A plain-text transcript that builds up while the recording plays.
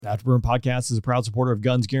The Afterburn Podcast is a proud supporter of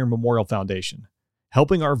Guns Gear Memorial Foundation,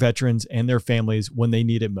 helping our veterans and their families when they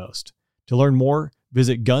need it most. To learn more,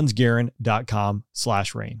 visit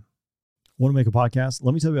gunsgearin.com/rain. Want to make a podcast?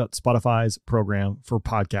 Let me tell you about Spotify's program for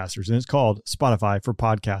podcasters, and it's called Spotify for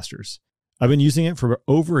Podcasters. I've been using it for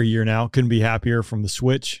over a year now. Couldn't be happier from the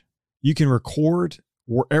switch. You can record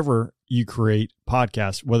wherever you create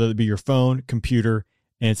podcasts, whether it be your phone, computer,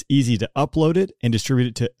 and it's easy to upload it and distribute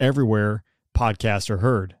it to everywhere podcasts are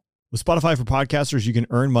heard. With Spotify for Podcasters, you can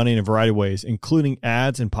earn money in a variety of ways, including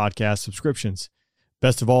ads and podcast subscriptions.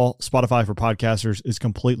 Best of all, Spotify for Podcasters is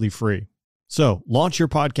completely free. So launch your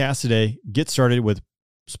podcast today. Get started with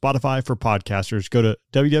Spotify for Podcasters. Go to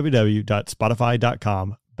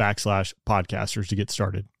www.spotify.com/podcasters to get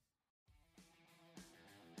started.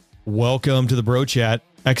 Welcome to the Bro Chat,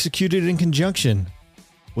 executed in conjunction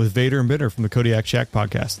with Vader and Bender from the Kodiak Shack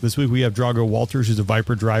podcast. This week we have Drago Walters, who's a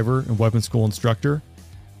Viper driver and weapons school instructor.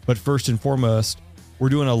 But first and foremost, we're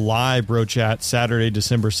doing a live Bro Chat Saturday,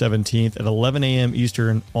 December 17th at 11 a.m.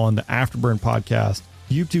 Eastern on the Afterburn Podcast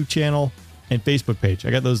YouTube channel and Facebook page.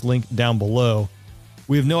 I got those linked down below.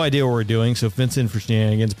 We have no idea what we're doing, so fence in for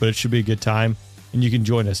shenanigans, but it should be a good time, and you can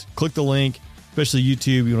join us. Click the link, especially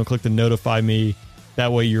YouTube. You want to click the notify me.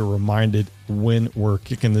 That way you're reminded when we're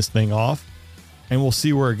kicking this thing off, and we'll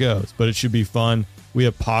see where it goes, but it should be fun. We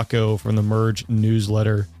have Paco from the Merge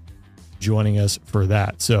newsletter joining us for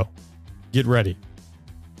that, so get ready.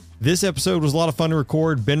 This episode was a lot of fun to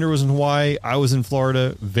record. Bender was in Hawaii. I was in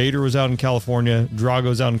Florida. Vader was out in California.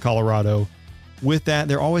 Drago's out in Colorado. With that,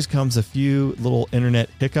 there always comes a few little internet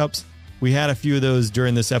hiccups. We had a few of those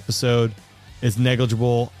during this episode. It's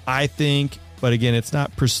negligible, I think, but again, it's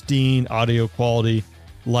not pristine audio quality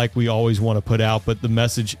like we always want to put out, but the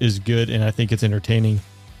message is good, and I think it's entertaining.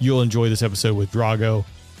 You'll enjoy this episode with Drago.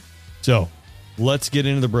 So let's get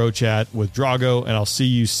into the Bro Chat with Drago, and I'll see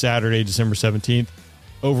you Saturday, December 17th,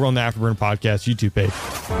 over on the Afterburn Podcast YouTube page.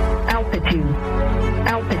 Altitude.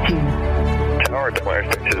 Tower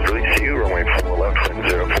 26 is release to you, runway 4 left,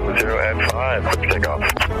 040 at 5, clear for takeoff.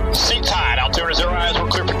 Seats high, altimeter 0 eyes, we're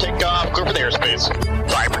clear for takeoff, clear for the airspace.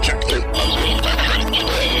 Viper check through.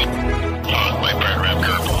 My brand ramp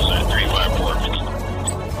curve was at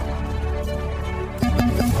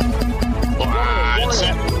 354.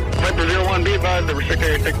 Set. Viper 01, be advised, the restricted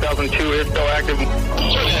area 6002 is still active.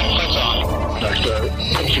 Lights on. Next,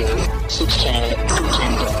 picture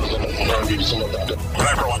 610, 15,000,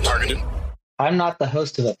 Viper 1 targeted. I'm not the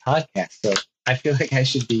host of the podcast, so I feel like I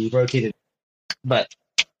should be rotated. But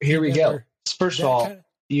here we go. First of all,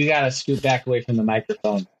 you got to scoot back away from the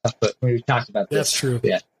microphone. But we talked about this. That's true.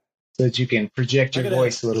 Yeah, so that you can project your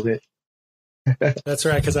voice a little bit. That's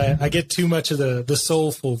right, because I get too much of the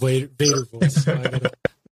soulful Vader voice. So I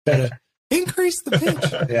gotta increase the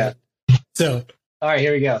pitch. Yeah. So, all right,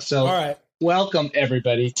 here we go. So, all right. Welcome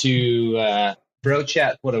everybody to Bro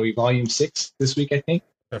Chat. What are we? Volume 6 this week, I think.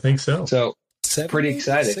 I think so. So pretty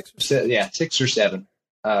excited. 6 or 7? Yeah, 6 or 7.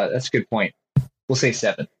 That's a good point. We'll say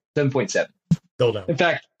 7. 7.7. Still down. In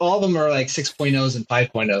fact, all of them are like 6.0s and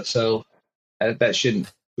 5.0. So that shouldn't.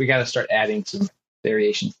 We got to start adding some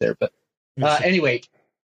variations there. But anyway,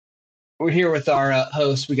 we're here with our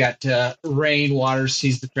host. We got Rain Waters.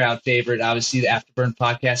 He's the crowd favorite, obviously the Afterburn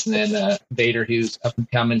Podcast, and then Vader, who's up and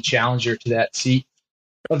coming challenger to that seat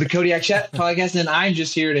of the Kodiak Shack Podcast. And I'm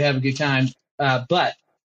just here to have a good time. But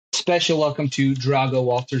special welcome to Drago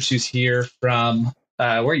Walters, who's here from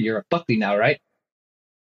where you're at Buckley now, right?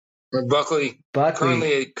 We're Buckley.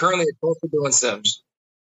 Currently at Tulsa doing Sims.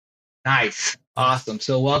 Nice. Awesome.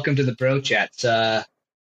 So welcome to the Bro Chats.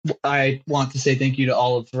 I want to say thank you to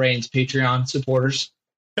all of Rain's Patreon supporters.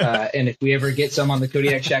 And if we ever get some on the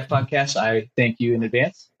Kodiak Shack Podcast, I thank you in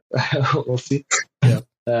advance. We'll see. Yeah.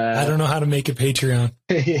 I don't know how to make a Patreon.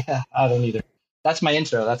 Yeah, I don't either. That's my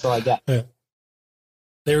intro. That's all I got. Yeah.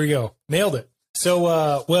 There we go. Nailed it.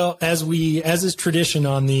 So, well, as is tradition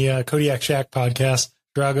on the Kodiak Shack Podcast,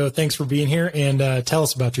 Drago, thanks for being here, and tell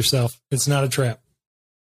us about yourself. It's not a trap.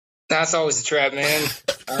 That's always a trap, man.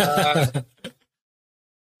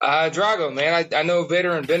 Drago, man, I know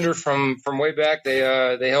Vader and Bender from way back. They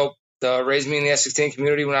helped raise me in the S16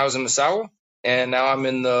 community when I was in Misawa, and now I'm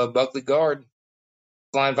in the Buckley Guard,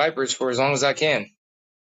 flying Vipers for as long as I can.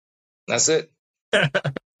 That's it. I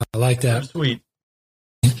like that. Sweet.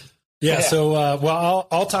 Yeah. So, well,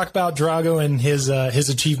 I'll talk about Drago and his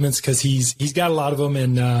achievements because he's got a lot of them,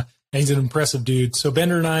 and he's an impressive dude. So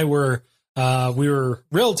Bender and I were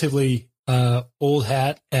relatively old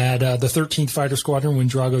hat at the 13th Fighter Squadron when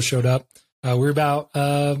Drago showed up. We were about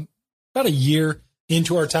a year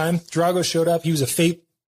into our time. Drago showed up. He was a Fate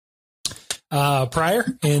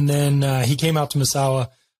prior, and then he came out to Misawa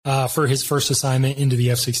for his first assignment into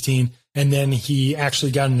the F-16. And then he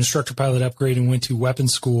actually got an instructor pilot upgrade and went to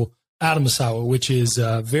weapons school out of Misawa, which is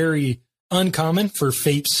very uncommon for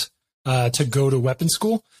FAPEs to go to weapons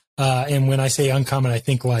school. And when I say uncommon, I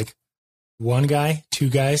think like 1 guy, 2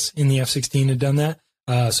 guys in the F-16 had done that.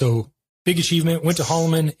 So big achievement, went to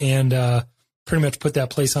Holloman and pretty much put that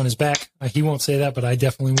place on his back. He won't say that, but I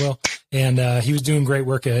definitely will. And he was doing great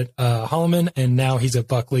work at Holloman, and now he's at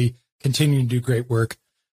Buckley, continuing to do great work.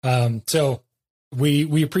 So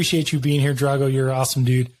we appreciate you being here, Drago. You're an awesome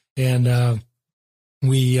dude. And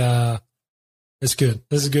it's good.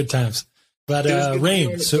 This is good times. But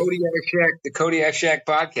Rain, so the Kodiak Shack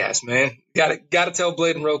podcast, man. Got to tell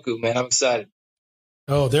Blade and Roku, man. I'm excited.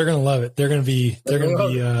 Oh, they're gonna love it. They're gonna be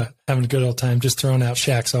having a good old time, just throwing out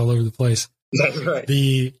shacks all over the place. That's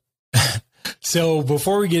right. So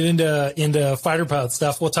before we get into fighter pilot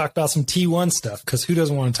stuff, we'll talk about some T1 stuff, because who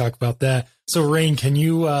doesn't want to talk about that? So Rain, can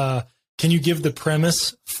you give the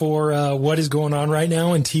premise for what is going on right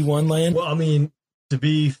now in T1 land? Well, I mean, to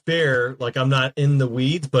be fair, like I'm not in the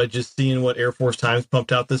weeds, but just seeing what Air Force Times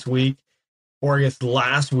pumped out this week, or I guess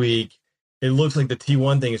last week, it looks like the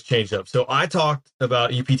T1 thing has changed up. So I talked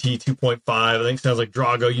about UPT 2.5. I think it sounds like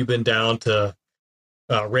Drago, you've been down to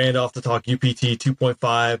Randolph to talk UPT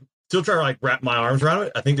 2.5. Still trying to like wrap my arms around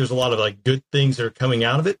it. I think there's a lot of like good things that are coming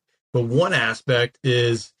out of it. But one aspect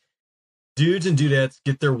is dudes and dudettes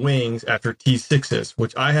get their wings after T6s,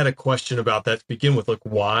 which I had a question about that to begin with. Like,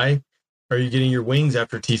 why are you getting your wings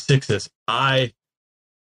after T6s? I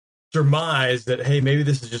surmise that, hey, maybe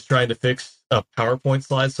this is just trying to fix a PowerPoint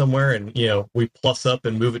slide somewhere, and we plus up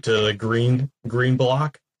and move it to the green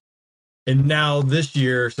block. And now this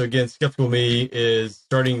year, so again, Skeptical Me is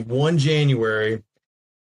starting 1 January,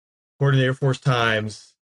 according to Air Force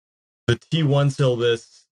Times, the T1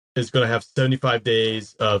 syllabus is going to have 75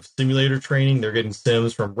 days of simulator training. They're getting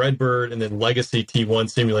sims from Redbird and then legacy T1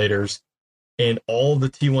 simulators, and all the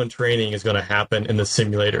T1 training is going to happen in the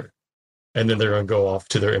simulator. And then they're going to go off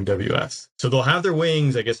to their MWS. So they'll have their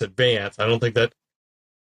wings, I guess, advanced. I don't think that.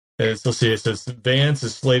 And still see it says advanced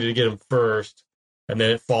is slated to get them first, and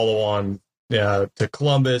then it follow on to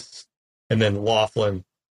Columbus and then Laughlin.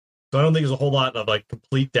 So I don't think there's a whole lot of like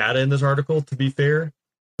complete data in this article, to be fair,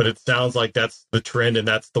 but it sounds like that's the trend and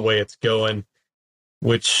that's the way it's going.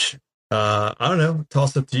 Which I don't know.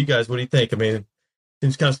 Toss up to you guys. What do you think? I mean, it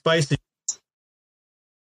seems kind of spicy.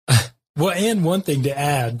 Well, and one thing to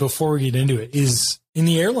add before we get into it is in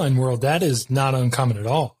the airline world, that is not uncommon at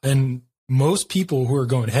all. And most people who are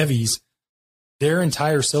going heavies, their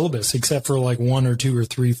entire syllabus, except for like 1 or 2 or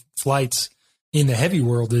 3 flights in the heavy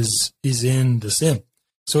world, is in the sim.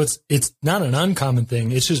 So it's not an uncommon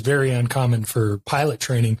thing. It's just very uncommon for pilot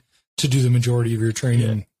training to do the majority of your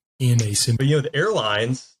training in a sim. But the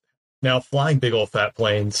airlines now flying big old fat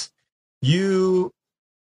planes,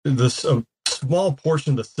 small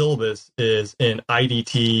portion of the syllabus is in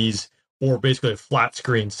IDTs or basically a flat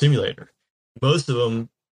screen simulator. Most of them,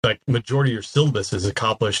 like majority of your syllabus, is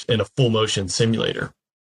accomplished in a full motion simulator.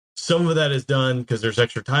 Some of that is done because there's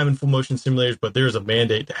extra time in full motion simulators, but there's a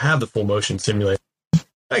mandate to have the full motion simulator.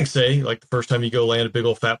 I can say, like the first time you go land a big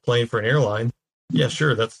old fat plane for an airline, yeah,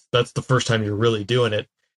 sure, that's the first time you're really doing it.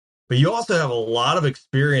 But you also have a lot of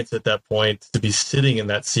experience at that point to be sitting in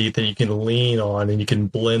that seat that you can lean on, and you can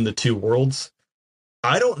blend the two worlds.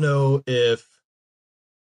 I don't know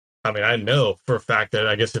I know for a fact that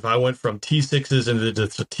I guess if I went from T6s into the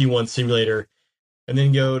T1 simulator and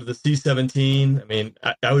then go to the C-17, I mean,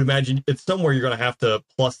 I would imagine it's somewhere you're going to have to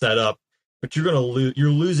plus that up, but you're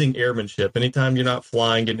losing airmanship. Anytime you're not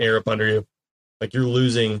flying, getting air up under you, like you're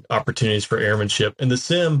losing opportunities for airmanship. And the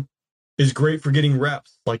sim is great for getting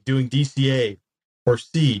reps, like doing DCA or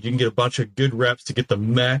SEED. You can get a bunch of good reps to get the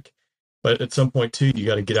mech, but at some point too, you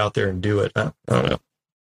got to get out there and do it. I don't know.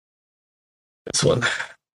 This one.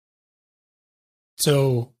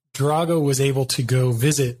 So Drago was able to go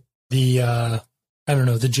visit the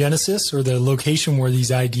Genesis, or the location where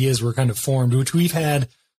these ideas were kind of formed, which we've had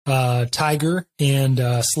Tiger and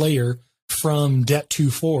Slayer from DET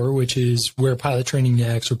 2.4, which is where Pilot Training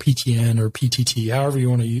Next, or PTN, or PTT, however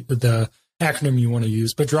you want to use the acronym you want to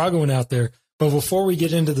use. But Drago went out there. But before we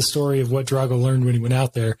get into the story of what Drago learned when he went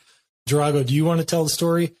out there, Drago, do you want to tell the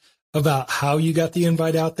story about how you got the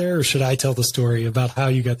invite out there, or should I tell the story about how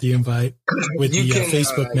you got the invite with the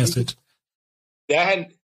Facebook message?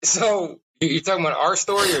 So you're talking about our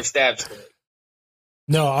story or Stab's story?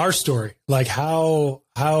 No, our story. Like how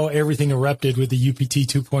everything erupted with the UPT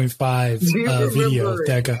 2.5 video.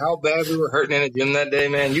 How bad we were hurting in the gym that day,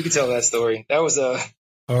 man. You can tell that story. That was that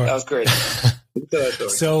was great. You can tell that story.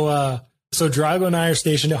 So Drago and I are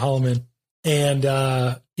stationed at Holloman, And,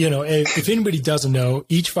 if anybody doesn't know,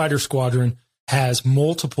 each fighter squadron has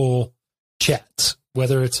multiple chats,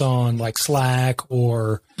 whether it's on like Slack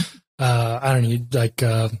or, I don't know, like,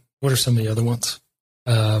 what are some of the other ones?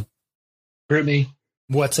 GroupMe.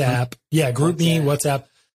 WhatsApp. Yeah. GroupMe, WhatsApp.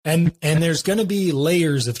 And there's going to be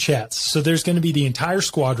layers of chats. So there's going to be the entire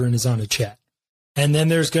squadron is on a chat. And then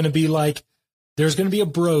there's going to be a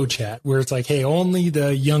bro chat where it's like, hey, only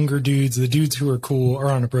the younger dudes, the dudes who are cool are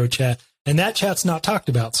on a bro chat. And that chat's not talked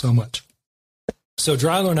about so much. So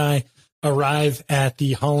Drago and I arrive at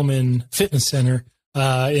the Holloman Fitness Center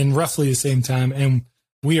in roughly the same time. And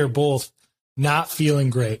we are both not feeling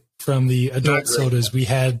great from the adult sodas we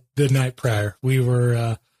had the night prior. We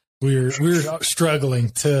were struggling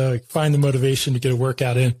to find the motivation to get a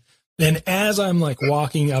workout in. And as I'm like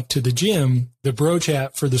walking up to the gym, the bro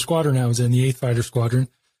chat for the squadron I was in, the 8th Fighter Squadron,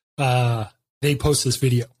 they post this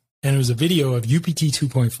video. And it was a video of UPT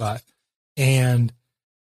 2.5. And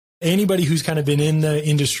anybody who's kind of been in the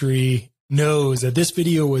industry knows that this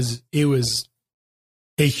video was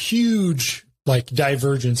a huge like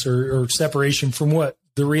divergence or separation from what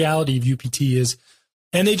the reality of UPT is.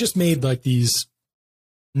 And they just made like these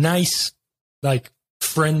nice, like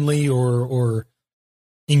friendly or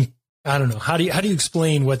I don't know. How do you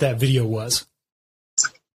explain what that video was?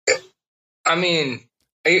 I mean,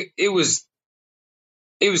 it was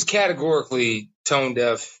categorically tone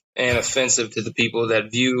deaf and offensive to the people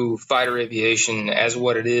that view fighter aviation as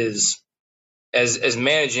what it is, as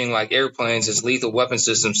managing like airplanes as lethal weapon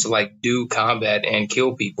systems to like do combat and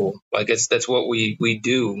kill people. Like that's what we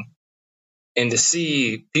do. And to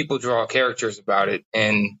see people draw caricatures about it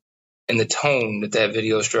and the tone that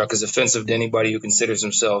video struck is offensive to anybody who considers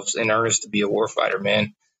themselves in earnest to be a warfighter,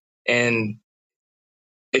 man. And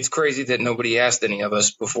it's crazy that nobody asked any of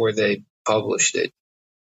us before they published it.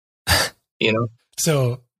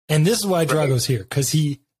 So, and this is why Drago's here, because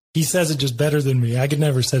he says it just better than me. I could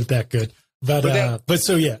never say it that good. But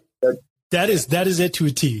so yeah, that is it to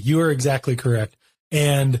a T. You are exactly correct.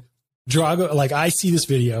 And Drago, like I see this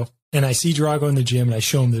video and I see Drago in the gym and I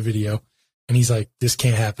show him the video and he's like, this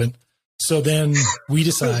can't happen. So then we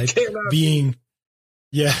decide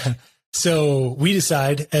so we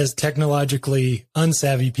decide as technologically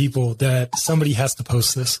unsavvy people that somebody has to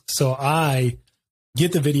post this. So I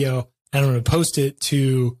get the video and I'm going to post it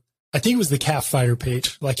to, I think it was the CAF fighter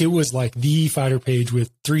page. Like it was like the fighter page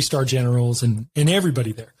with 3-star generals and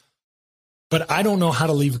everybody there. But I don't know how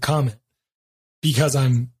to leave a comment because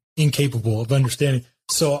I'm incapable of understanding.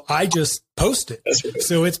 So I just post it.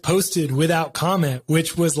 So it's posted without comment,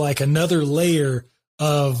 which was like another layer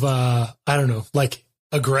of, I don't know, like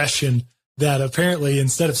aggression that apparently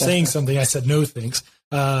instead of saying something, I said no thanks.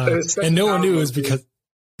 And no one knew it was because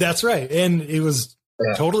that's right. And it was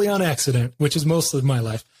totally on accident, which is most of my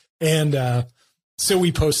life. And so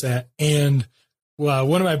we post that. And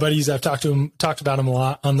one of my buddies, I've talked about him a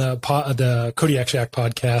lot on the Kodiak Shack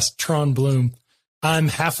podcast, Tron Bloom. I'm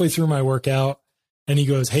halfway through my workout. And he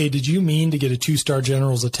goes, hey, did you mean to get a 2-star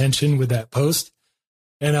general's attention with that post?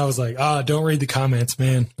 And I was like, don't read the comments,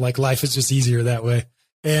 man. Like life is just easier that way.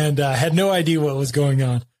 And I had no idea what was going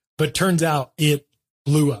on. But turns out it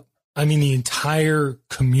blew up. I mean, the entire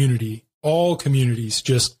community, all communities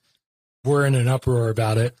just were in an uproar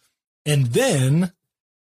about it. And then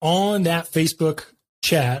on that Facebook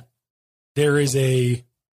chat, there is a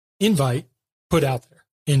invite put out there.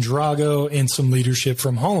 And Drago and some leadership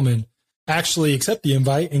from Holloman actually accept the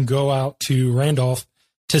invite and go out to Randolph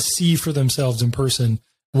to see for themselves in person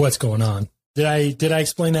what's going on. Did I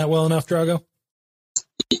explain that well enough, Drago?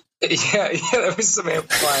 Yeah, that was some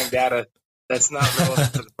amplifying data that's not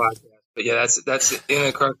relevant to the podcast. But yeah, that's in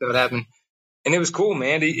the crux that happened. And it was cool,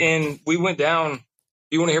 man. And we went down. Do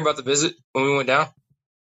you want to hear about the visit when we went down?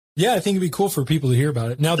 Yeah, I think it'd be cool for people to hear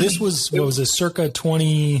about it. Now, this was, what was it, circa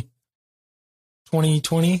 2020,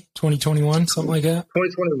 2021, something like that?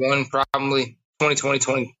 2021, probably.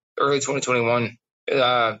 2020, early 2021.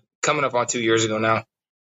 Coming up on 2 years ago now.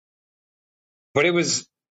 But we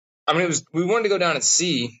wanted to go down and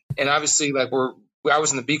see, and obviously, like, I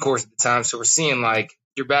was in the B course at the time, so we're seeing, like,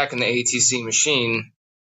 you're back in the ATC machine,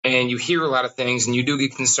 and you hear a lot of things, and you do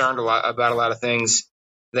get concerned about a lot of things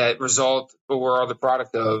that result or are the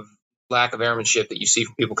product of lack of airmanship that you see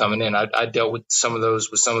from people coming in. I dealt with some of those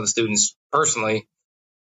with some of the students personally.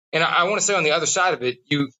 And I want to say on the other side of it,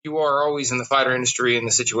 you are always in the fighter industry in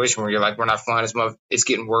the situation where you're like, we're not flying as much, it's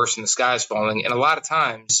getting worse and the sky is falling. And a lot of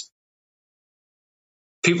times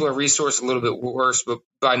people are resourced a little bit worse, but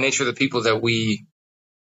by nature of the people that we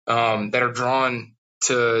that are drawn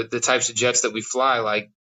to the types of jets that we fly, like,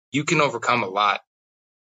 you can overcome a lot.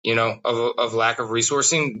 of lack of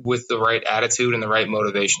resourcing with the right attitude and the right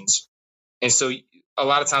motivations. And so a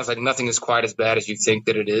lot of times, like, nothing is quite as bad as you think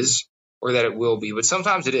that it is or that it will be, but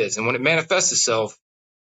sometimes it is. And when it manifests itself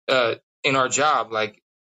in our job, like,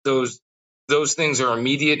 those things are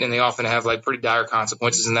immediate and they often have like pretty dire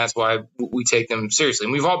consequences. And that's why we take them seriously.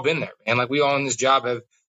 And we've all been there, man. Like, we all in this job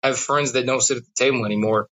have friends that don't sit at the table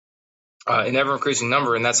anymore in ever increasing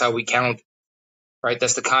number. And that's how we count, right?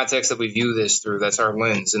 That's the context that we view this through. That's our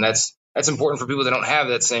lens. And that's important for people that don't have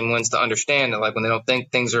that same lens to understand that, like, when they don't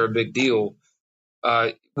think things are a big deal,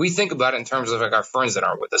 we think about it in terms of like our friends that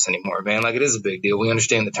aren't with us anymore, man. Like, it is a big deal. We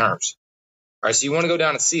understand the terms, right? So you want to go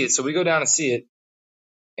down and see it. So we go down and see it.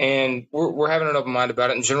 And we're having an open mind about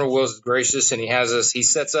it. And General Wills is gracious, and he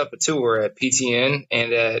sets up a tour at PTN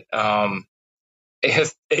and at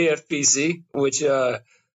AFPC, which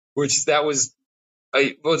that was,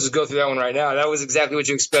 we'll just go through that one right now. That was exactly what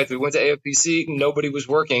you expect. We went to AFPC, nobody was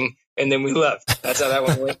working, and then we left. That's how that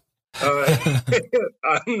one went.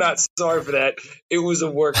 I'm not sorry for that. It was a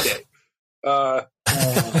work day.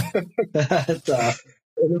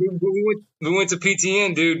 We went to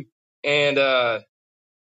PTN, dude, and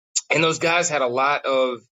those guys had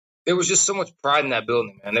there was just so much pride in that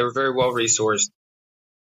building, man. They were very well resourced.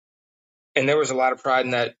 And there was a lot of pride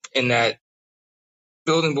in that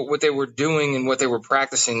building, but what they were doing and what they were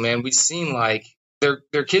practicing, man, we'd seen like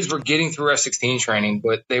their kids were getting through F-16 training,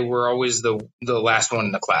 but they were always the last one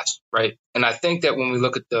in the class, right? And I think that when we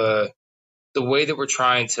look at the way that we're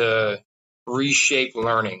trying to reshape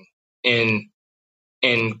learning and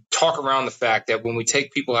talk around the fact that when we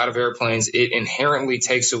take people out of airplanes, it inherently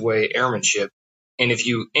takes away airmanship. And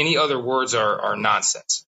any other words are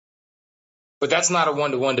nonsense. But that's not a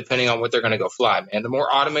one-to-one depending on what they're going to go fly, man. The more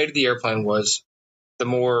automated the airplane was, the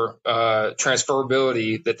more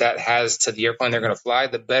transferability that has to the airplane they're going to fly,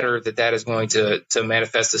 the better that is going to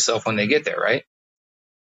manifest itself when they get there, right?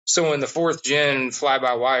 So in the 4th gen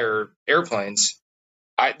fly-by-wire airplanes,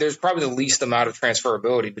 there's probably the least amount of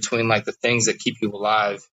transferability between like the things that keep you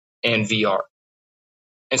alive and VR.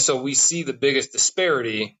 And so we see the biggest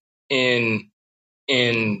disparity in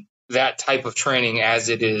that type of training as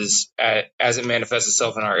it manifests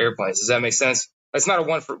itself in our airplanes. Does that make sense? That's not a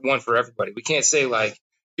one for everybody. We can't say like,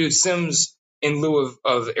 dude, sims in lieu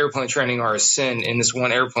of airplane training are a sin in this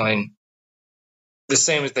one airplane, the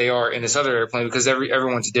same as they are in this other airplane, because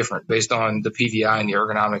everyone's different based on the PVI and the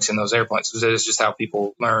ergonomics in those airplanes. Because it's just how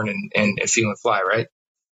people learn and feel and fly, right?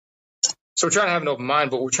 So we're trying to have an open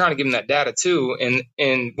mind, but we're trying to give them that data too.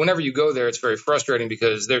 And whenever you go there, it's very frustrating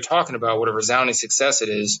because they're talking about what a resounding success it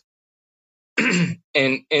is.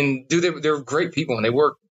 and dude, they're great people and they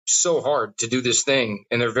work so hard to do this thing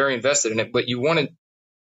and they're very invested in it. But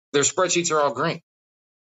their spreadsheets are all green.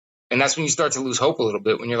 And that's when you start to lose hope a little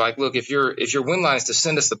bit, when you're like, look, if your win line is to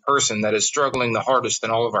send us the person that is struggling the hardest in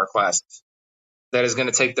all of our classes, that is going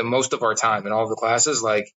to take the most of our time in all of the classes,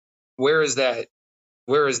 like, where is that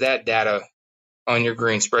data on your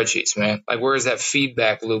green spreadsheets, man? Like, where is that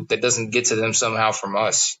feedback loop that doesn't get to them somehow from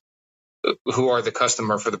us, who are the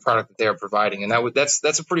customer for the product that they are providing? And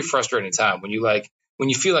that's a pretty frustrating time when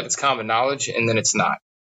you feel like it's common knowledge and then it's not,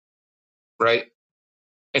 right?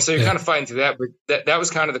 And so you're kind of fighting through that, but that was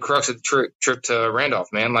kind of the crux of the trip to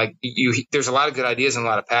Randolph, man. Like, there's a lot of good ideas and a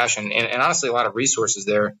lot of passion and honestly a lot of resources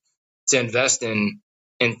there to invest in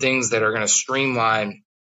things that are going to streamline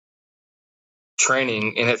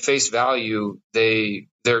training. And at face value,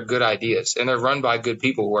 they're good ideas and they're run by good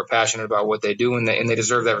people who are passionate about what they do and they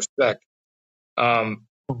deserve that respect.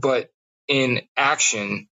 But in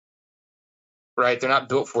action, right, they're not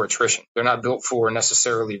built for attrition. They're not built for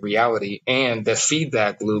necessarily reality. And the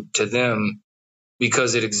feedback loop to them,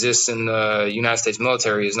 because it exists in the United States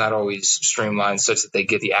military, is not always streamlined such that they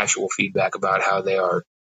get the actual feedback about how they are,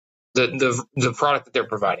 the product that they're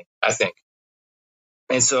providing, I think.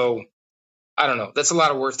 And so, I don't know. That's a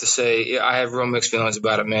lot of words to say. I have real mixed feelings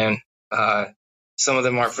about it, man. Some of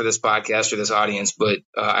them aren't for this podcast or this audience, but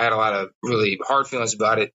I had a lot of really hard feelings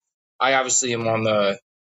about it. I obviously am on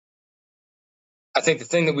I think the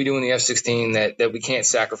thing that we do in the F-16 that we can't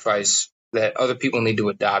sacrifice, that other people need to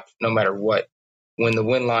adopt no matter what, when the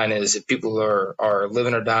win line is if people are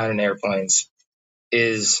living or dying in airplanes,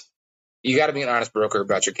 is you got to be an honest broker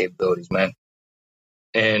about your capabilities, man.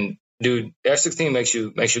 And dude, F-16 makes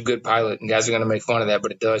you a good pilot, and guys are going to make fun of that,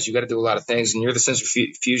 but it does. You got to do a lot of things, and you're the sensor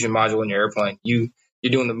fusion module in your airplane. You're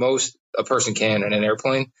doing the most a person can in an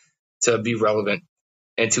airplane to be relevant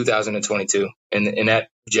in 2022 in that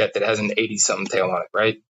jet that has an 80-something tail on it,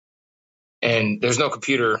 right? And there's no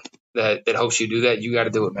computer that helps you do that. You got to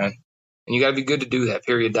do it, man. And you got to be good to do that,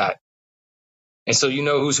 period, dot. And so you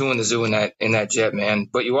know who's who in the zoo in that jet, man.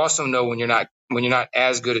 But you also know when you're not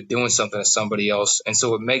as good at doing something as somebody else. And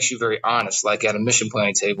so it makes you very honest, like at a mission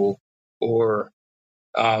planning table or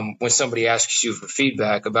when somebody asks you for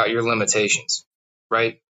feedback about your limitations,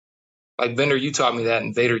 right? Like Bender, you taught me that,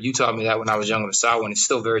 and Vader, you taught me that when I was young in Misawa, and it's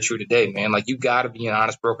still very true today, man. Like, you got to be an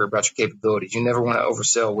honest broker about your capabilities. You never want to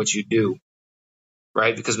oversell what you do,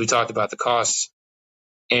 right? Because we talked about the costs,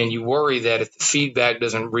 and you worry that if the feedback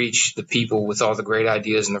doesn't reach the people with all the great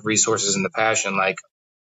ideas and the resources and the passion, like,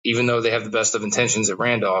 even though they have the best of intentions at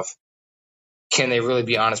Randolph, can they really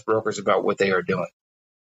be honest brokers about what they are doing,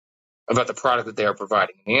 about the product that they are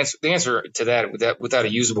providing? And the answer to that without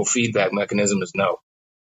a usable feedback mechanism is no.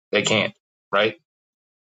 They can't, right?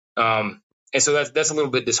 And so that's a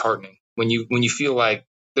little bit disheartening when you feel like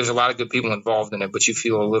there's a lot of good people involved in it, but you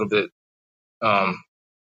feel a little bit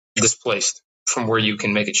displaced from where you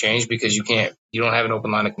can make a change because you don't have an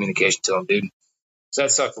open line of communication to them, dude. So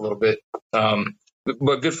that sucked a little bit.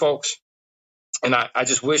 But good folks. And I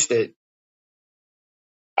just wish that,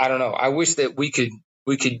 I don't know, I wish that we could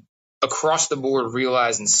across the board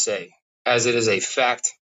realize and say, as it is a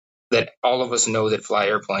fact, that all of us know that fly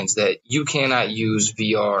airplanes, that you cannot use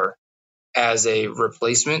VR as a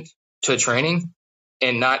replacement to training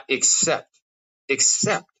and not accept,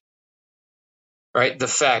 right, the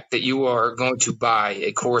fact that you are going to buy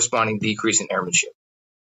a corresponding decrease in airmanship.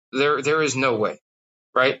 There is no way,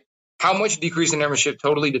 right? How much decrease in airmanship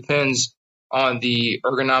totally depends on the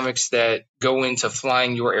ergonomics that go into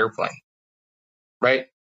flying your airplane, right?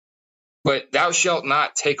 But thou shalt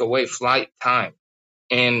not take away flight time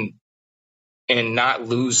and not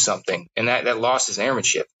lose something, and that loss is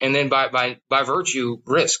airmanship. And then by virtue,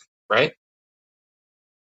 risk, right?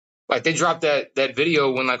 Like they dropped that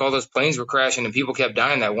video when like all those planes were crashing and people kept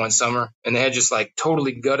dying that one summer, and they had just like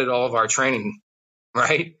totally gutted all of our training,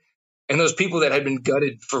 right? And those people that had been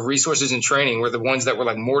gutted for resources and training were the ones that were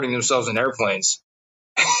like mortaring themselves in airplanes.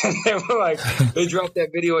 And they were like, they dropped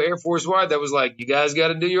that video Air Force Wide that was like, you guys got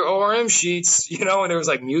to do your ORM sheets, you know, and there was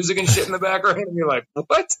like music and shit in the background, and you're like,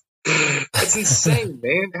 what? That's insane,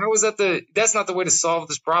 man. How is that that's not the way to solve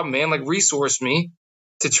this problem, man. Like, resource me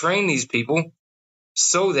to train these people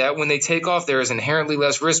so that when they take off, there is inherently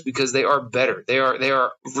less risk because they are better. They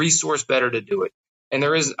are resourced better to do it. And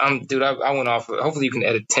there is, dude, I went off. Hopefully you can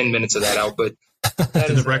edit 10 minutes of that out, but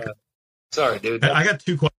that is, the record. Sorry, dude. I got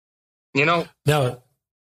two questions. You know? No.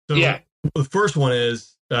 So yeah. The first one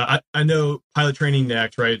is, I know Pilot Training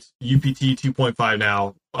Next, right? It's UPT 2.5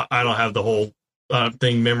 now. I don't have the whole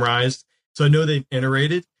thing memorized, so I know they've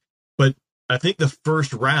iterated, but I think the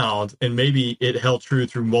first round, and maybe it held true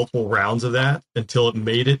through multiple rounds of that until it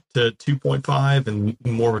made it to 2.5 and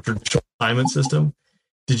more of a traditional assignment system.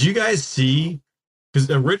 Did you guys see,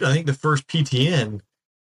 because originally I think the first PTN,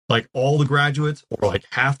 like all the graduates or like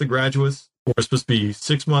half the graduates were supposed to be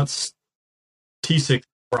 6 months T6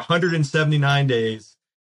 or 179 days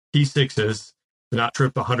T6s to not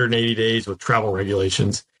trip 180 days with travel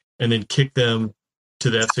regulations, and then kick them to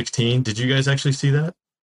the F-16. Did you guys actually see that?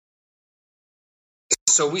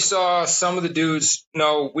 So we saw some of the dudes.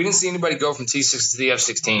 No, we didn't see anybody go from T6 to the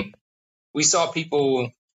F-16. We saw people.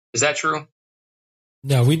 Is that true?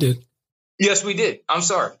 No, we did. Yes, we did. I'm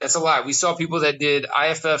sorry. That's a lie. We saw people that did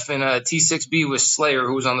IFF and T6B with Slayer,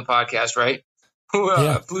 who was on the podcast, right? Who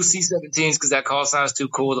flew C-17s because that call sign is too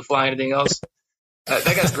cool to fly anything else. That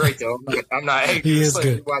guy's great, though. I'm not. Hey, he is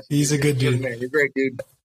good. He's a good dude. Man, you're a great dude.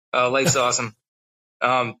 Life's awesome.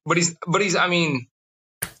 But he's. I mean,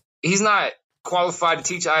 he's not qualified to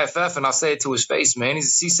teach IFF, and I'll say it to his face, man. He's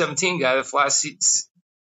a C-17 guy that flies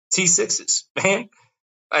T6s, man.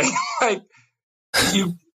 Like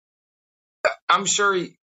you. I'm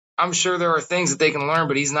sure there are things that they can learn,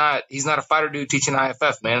 but he's not a fighter dude teaching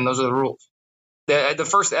IFF, man. And those are the rules. The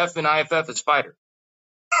first F in IFF is fighter.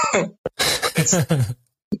 What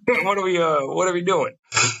are we doing?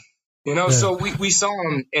 You know, yeah. So we saw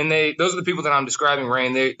them, and those are the people that I'm describing,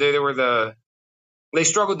 Rain. They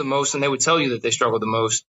struggled the most, and they would tell you that they struggled the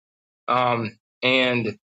most.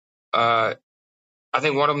 I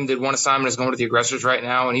think one of them did one assignment, is going to the aggressors right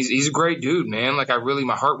now, and he's a great dude, man. Like,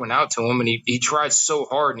 my heart went out to him, and he tried so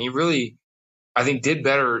hard, and he really, I think, did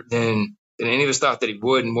better than any of us thought that he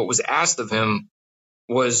would. And what was asked of him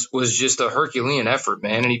was just a Herculean effort,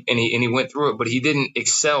 man. And he went through it, but he didn't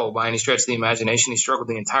excel by any stretch of the imagination. He struggled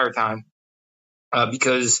the entire time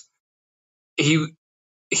because he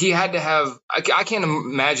had to have. I can't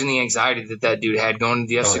imagine the anxiety that dude had going to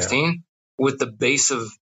the F-16 with the base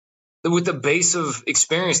of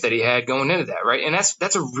experience that he had going into that, right? And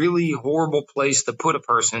that's a really horrible place to put a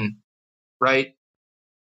person, right?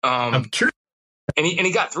 I'm curious. And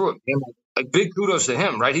he got through it, man. like big kudos to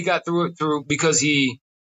him, right? He got through it because he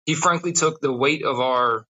frankly took the weight of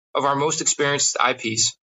our most experienced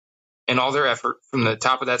IPs and all their effort from the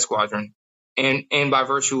top of that squadron, and by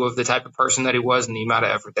virtue of the type of person that he was and the amount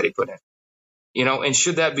of effort that he put in. You know, and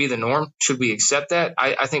should that be the norm? Should we accept that?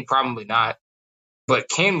 I think probably not. But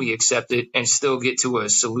can we accept it and still get to a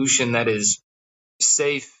solution that is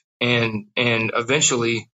safe and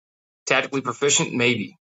eventually tactically proficient?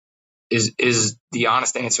 Maybe is the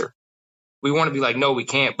honest answer. We want to be like, no, we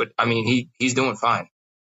can't. But I mean, he's doing fine.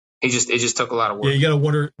 It just took a lot of work. Yeah, you got to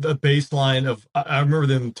wonder the baseline of. I remember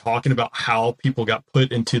them talking about how people got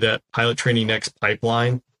put into that pilot training next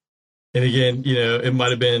pipeline. And again, you know, it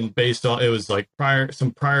might have been based on, it was like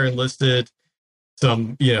some prior enlisted,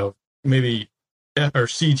 some, you know, maybe or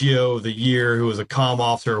CGO of the year who was a comm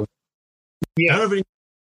officer. Yeah.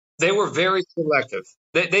 They were very selective.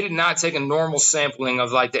 They did not take a normal sampling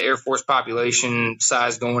of like the Air Force population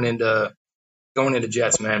size going into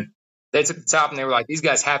jets, man. They took the top and they were like, these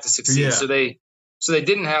guys have to succeed. Yeah. So they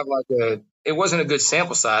didn't have like it wasn't a good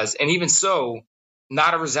sample size. And even so,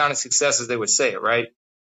 not a resounding success as they would say it, right?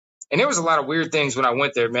 And there was a lot of weird things when I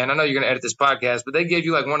went there, man. I know you're going to edit this podcast, but they gave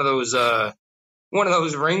you like one of those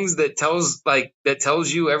rings that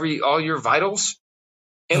tells you all your vitals.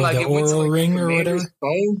 And like the Oral Ring or whatever.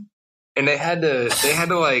 Phone, and they had to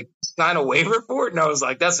like sign a waiver for it. And I was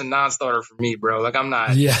like, that's a non-starter for me, bro. Like I'm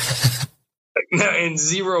not. Yeah. Like, in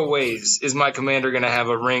zero ways is my commander going to have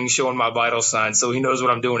a ring showing my vital signs so he knows what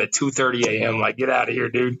I'm doing at 2:30 a.m. Like, get out of here,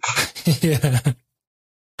 dude. Yeah.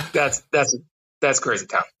 That's crazy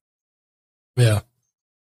town. Yeah.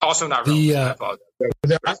 Also not really. I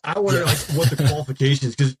wonder like what the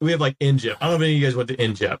qualifications, because we have like NGEP. I don't know if any of you guys went to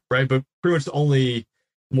NGEP, right? But pretty much the only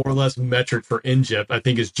more or less metric for NGEP, I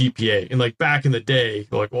think, is GPA. And like back in the day,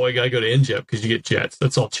 like, well, you got to go to NGEP because you get jets.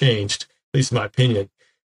 That's all changed, at least in my opinion.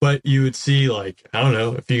 But you would see, like, I don't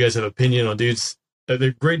know if you guys have opinion on dudes.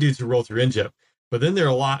 They're great dudes who roll through NGEP. But then there are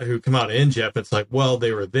a lot who come out of NGEP. It's like, well,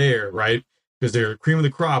 they were there, right? Because they're cream of the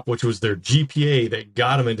crop, which was their GPA that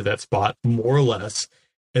got them into that spot, more or less.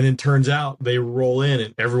 And then turns out they roll in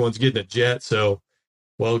and everyone's getting a jet. So,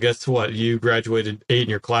 well, guess what? You graduated 8 in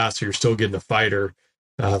your class, so you're still getting a fighter.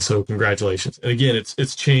 So congratulations. And again,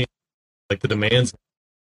 it's changed, like the demands.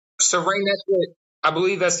 So, Rain, I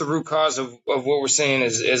believe that's the root cause of what we're seeing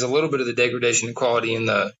is a little bit of the degradation in quality in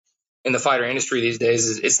the fighter industry these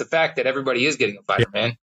days. It's the fact that everybody is getting a fighter,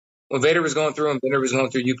 man. When Vader was going through and Bender was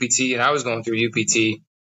going through UPT and I was going through UPT,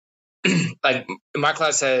 like my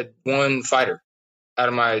class had one fighter out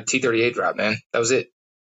of my T-38 drop, man. That was it.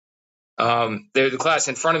 The class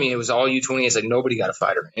in front of me, it was all U-20. It's like nobody got a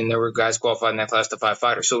fighter. And there were guys qualified in that class to fight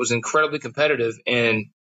fighters. So it was incredibly competitive. And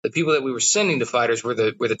the people that we were sending to fighters were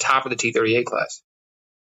the top of the T-38 class,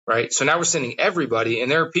 right? So now we're sending everybody. And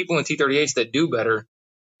there are people in T-38s that do better.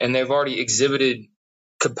 And they've already exhibited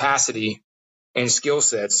capacity and skill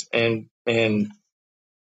sets and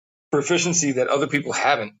proficiency that other people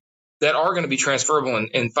haven't, that are going to be transferable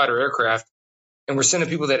in fighter aircraft. And we're sending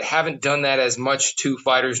people that haven't done that as much to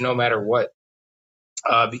fighters no matter what.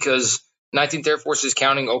 Because 19th Air Force is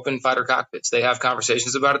counting open fighter cockpits. They have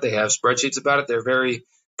conversations about it. They have spreadsheets about it. They're very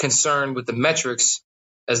concerned with the metrics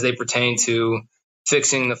as they pertain to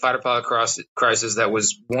fixing the fighter pilot crisis that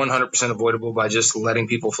was 100% avoidable by just letting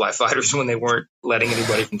people fly fighters when they weren't letting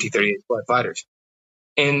anybody from T-38 fly fighters.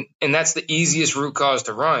 And that's the easiest root cause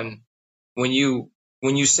to run. When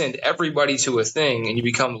you send everybody to a thing and you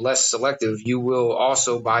become less selective, you will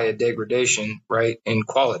also buy a degradation, right, in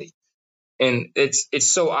quality. And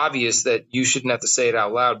it's so obvious that you shouldn't have to say it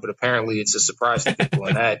out loud, but apparently it's a surprise to people,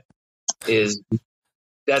 and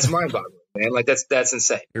that's mind-boggling, man. Like that's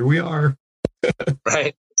insane. Here we are.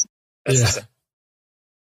 Right? That's insane.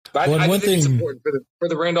 But I do think it's important for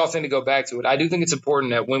the Randolph thing to go back to it. I do think it's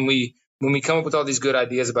important that when we come up with all these good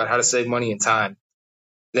ideas about how to save money and time,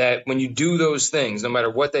 that when you do those things, no matter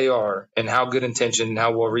what they are and how good intentioned and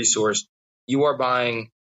how well resourced, you are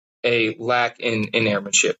buying a lack in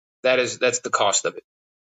airmanship. That's the cost of it,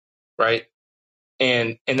 right?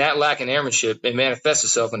 And that lack in airmanship, it manifests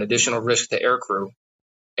itself in additional risk to aircrew.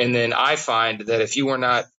 And then I find that if you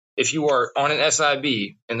are on an SIB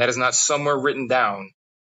and that is not somewhere written down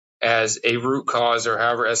as a root cause or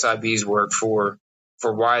however SIBs work for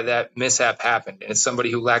why that mishap happened, and it's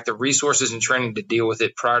somebody who lacked the resources and training to deal with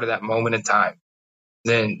it prior to that moment in time,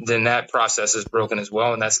 then that process is broken as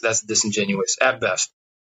well, and that's disingenuous at best,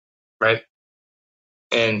 right?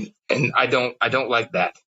 And I don't like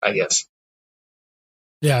that, I guess.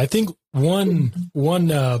 Yeah, I think one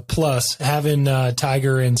plus having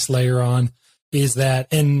Tiger and Slayer on is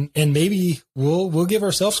that, and maybe we'll give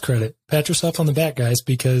ourselves credit, pat yourself on the back, guys,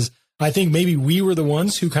 because I think maybe we were the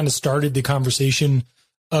ones who kind of started the conversation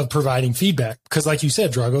of providing feedback. Because like you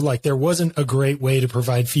said, Drago, like there wasn't a great way to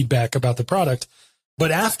provide feedback about the product.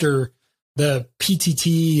 But after the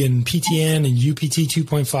PTT and PTN and UPT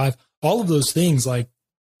 2.5, all of those things like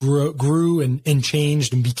grew and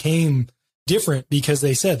changed and became different because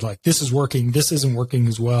they said like, this is working, this isn't working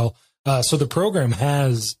as well. So the program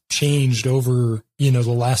has changed over, the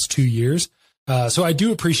last 2 years. So I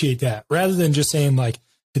do appreciate that rather than just saying like,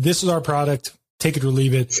 this is our product, take it or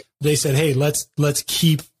leave it. They said, hey, let's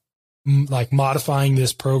keep like modifying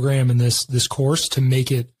this program and this course to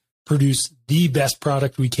make it produce the best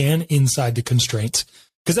product we can inside the constraints.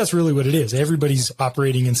 Because that's really what it is. Everybody's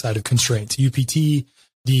operating inside of constraints. UPT,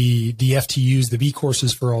 the FTUs, the B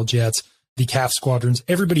courses for all jets, the CAF squadrons,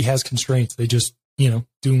 everybody has constraints. They just,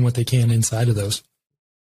 doing what they can inside of those.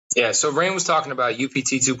 Yeah, so Rain was talking about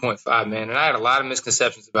UPT 2.5, man, and I had a lot of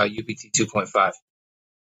misconceptions about UPT 2.5.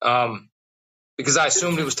 Because I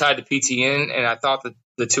assumed it was tied to PTN, and I thought that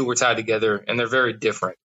the two were tied together, and they're very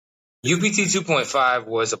different. UPT 2.5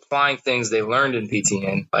 was applying things they learned in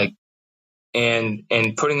PTN, like and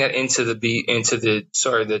putting that into the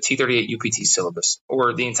T38 UPT syllabus,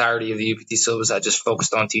 or the entirety of the UPT syllabus. I just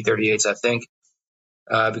focused on T38s, I think,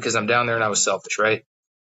 because I'm down there and I was selfish, right?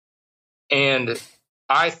 And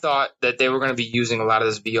I thought that they were going to be using a lot of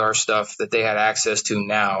this VR stuff that they had access to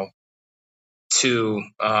now to,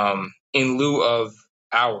 in lieu of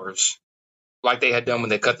hours, like they had done when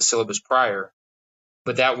they cut the syllabus prior.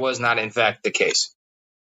 But that was not, in fact, the case.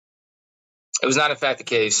 It was not, in fact, the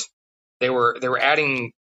case. They were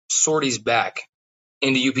adding sorties back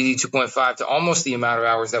into UPT 2.5 to almost the amount of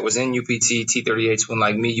hours that was in UPT T38s when,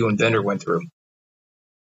 like, me, you, and Bender went through.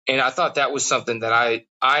 And I thought that was something that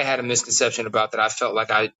I had a misconception about that I felt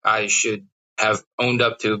like I should have owned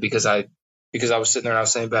up to because I was sitting there and I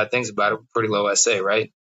was saying bad things about it with pretty low SA,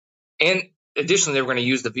 right? And additionally, they were going to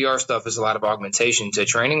use the VR stuff as a lot of augmentation to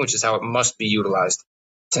training, which is how it must be utilized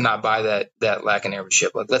to not buy that lack in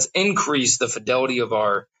airmanship. Like, let's increase the fidelity of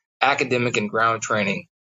our academic and ground training,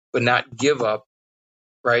 but not give up,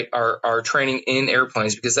 right, our training in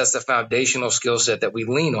airplanes, because that's the foundational skill set that we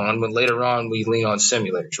lean on when later on we lean on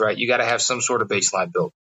simulators, right? You got to have some sort of baseline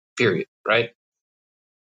build, period, right?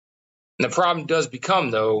 And the problem does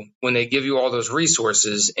become, though, when they give you all those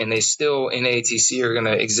resources and they still in ATC are going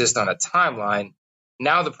to exist on a timeline.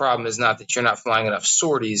 Now the problem is not that you're not flying enough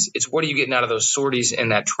sorties. It's what are you getting out of those sorties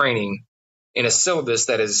and that training in a syllabus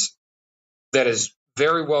that is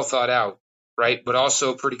very well thought out, right? But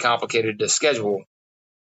also pretty complicated to schedule.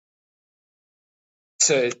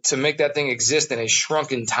 To make that thing exist in a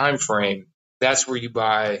shrunken time frame, that's where you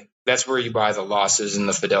buy the losses and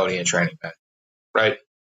the fidelity in training, man, right?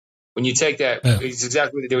 When you take that, It's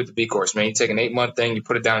exactly what they did with the B course, man. You take an 8-month thing, you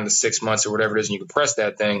put it down into 6 months or whatever it is, and you compress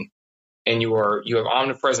that thing, and you have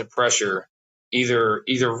omnipresent pressure, either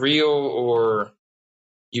real or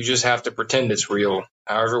you just have to pretend it's real.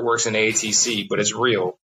 However it works in ATC, but it's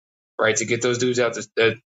real, right? To get those dudes out of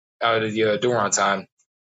the door on time.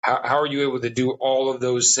 How are you able to do all of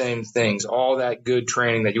those same things, all that good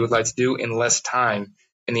training that you would like to do in less time?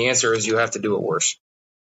 And the answer is you have to do it worse,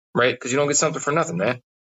 right? Because you don't get something for nothing, man.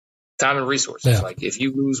 Time and resources. Yeah. Like if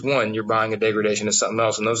you lose one, you're buying a degradation of something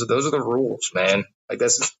else, and those are the rules, man. Like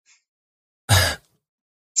that's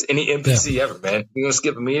it's any NPC ever, man. You gonna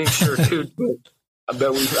skip a meeting, sure, dude. But I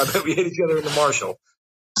bet we hit each other in the Marshall.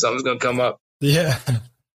 Something's gonna come up. Yeah,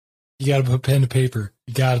 you got to put pen to paper.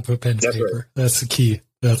 That's right. That's the key.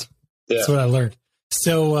 That's what I learned.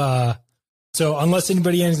 So unless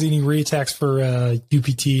anybody has any reattacks for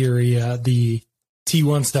UPT or the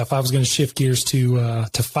T1 stuff, I was going to shift gears to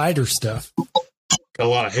fighter stuff. Got a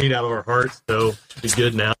lot of hate out of our hearts, so it's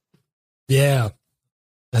good now. Yeah,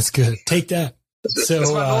 that's good. Take that. So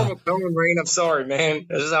that's my normal tone, Rain. I'm sorry, man.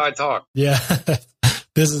 This is how I talk. Yeah,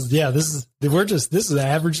 this is an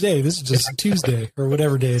average day. This is just Tuesday or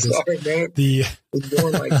whatever day it is. Sorry, man. It's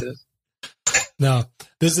going like this. No,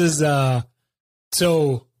 this is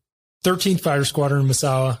so 13th Fighter Squadron in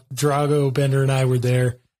Misawa. Drago, Bender, and I were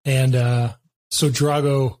there, and so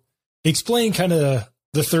Drago explained kind of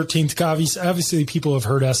the 13th. Obviously, people have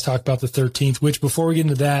heard us talk about the 13th. Which before we get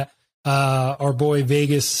into that, our boy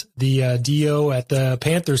Vegas, the DO at the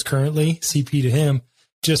Panthers currently, CP to him,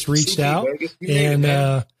 just reached out,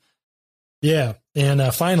 and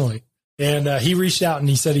finally. And he reached out and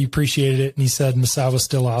he said he appreciated it. And he said Misawa's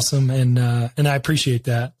still awesome. And I appreciate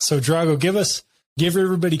that. So Drago, give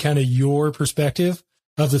everybody kind of your perspective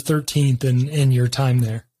of the 13th and your time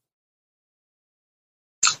there.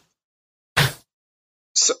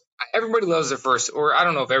 So everybody loves their first, or I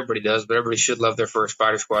don't know if everybody does, but everybody should love their first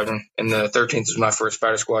fighter squadron. And the 13th was my first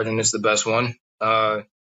fighter squadron. It's the best one.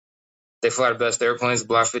 They fly the best airplanes, the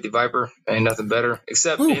Block 50 Viper. Ain't nothing better.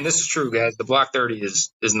 Except, and this is true, guys, the Block 30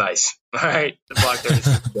 is nice. All right? The Block 30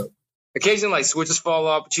 is dope. Occasionally, like, switches fall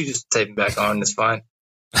off, but you just tape them back on, and it's fine.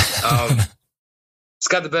 It's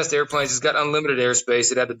got the best airplanes. It's got unlimited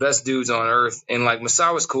airspace. It had the best dudes on Earth. And, like,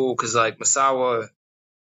 Misawa's cool because, like, Misawa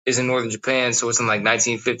is in northern Japan, so it's in, like,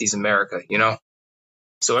 1950s America, you know?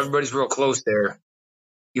 So everybody's real close there.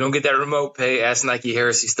 You don't get that remote pay. Ask Nike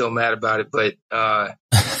Harris. He's still mad about it, but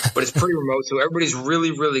it's pretty remote. So everybody's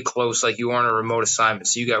really, really close, like you are on a remote assignment.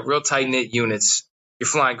 So you got real tight-knit units. You're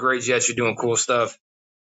flying great jets. You're doing cool stuff.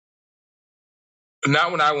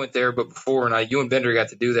 Not when I went there, but before, and you and Bender got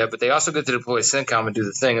to do that. But they also got to deploy CENTCOM and do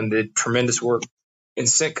the thing, and did tremendous work in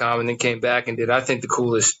CENTCOM, and then came back and did, I think, the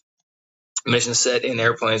coolest mission set in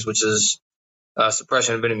airplanes, which is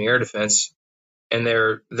suppression of enemy air defense. And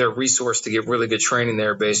they're resourced to get really good training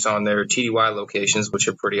there based on their TDY locations, which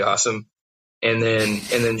are pretty awesome. And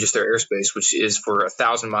then just their airspace, which is for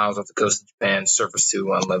 1,000 miles off the coast of Japan, surface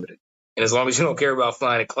to unlimited. And as long as you don't care about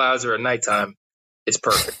flying at clouds or at nighttime, it's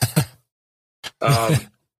perfect.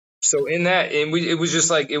 So in that, and it was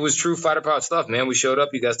just like, it was true fighter pilot stuff, man. We showed up,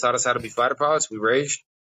 you guys taught us how to be fighter pilots. We raged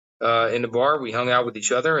in the bar, we hung out with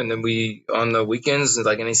each other, and then we, on the weekends,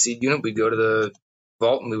 like any seed unit, we'd go to the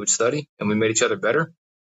vault and we would study, and we made each other better,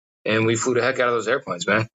 and we flew the heck out of those airplanes,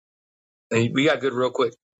 man. And we got good real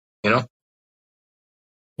quick, you know?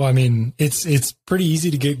 Well, I mean, it's pretty easy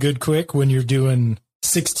to get good quick when you're doing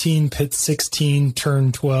 16 pit 16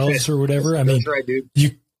 turn 12s or whatever. I mean, that's right, dude.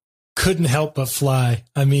 You couldn't help but fly.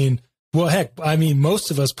 I mean, well, heck, I mean, most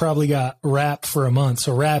of us probably got RAP for a month.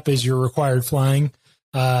 So RAP is your required flying,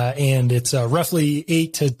 and it's roughly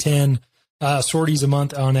 8 to 10 sorties a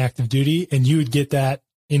month on active duty, and you would get that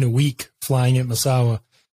in a week flying at Misawa.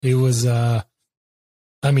 It was, I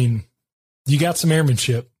mean, you got some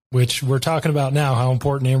airmanship, which we're talking about now, how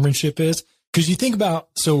important airmanship is. Because you think about,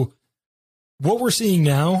 so what we're seeing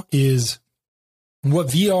now is what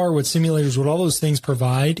VR, what simulators, what all those things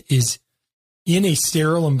provide is in a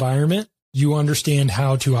sterile environment, you understand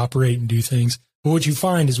how to operate and do things. But what you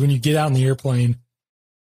find is when you get out in the airplane,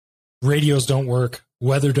 radios don't work,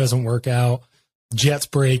 weather doesn't work out, jets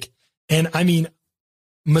break. And I mean,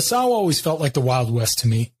 Misawa always felt like the Wild West to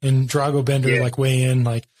me, and Drago Bender like weigh in,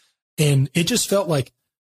 like, and it just felt like,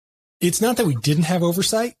 it's not that we didn't have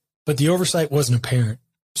oversight, but the oversight wasn't apparent.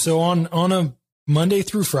 So on a Monday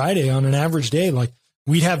through Friday, on an average day, like,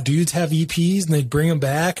 we'd have dudes have EPs and they'd bring them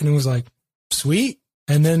back, and it was like, sweet.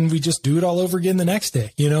 And then we just do it all over again the next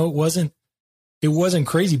day. You know, it wasn't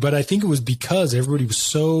crazy, but I think it was because everybody was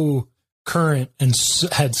so current and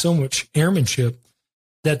had so much airmanship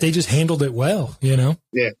that they just handled it well, you know?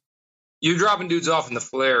 Yeah. You're dropping dudes off in the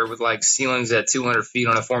flare with like ceilings at 200 feet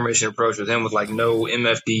on a formation approach with him with like no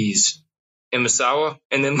MFDs in Misawa,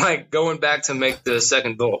 and then like going back to make the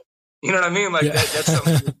second goal. You know what I mean? Like that's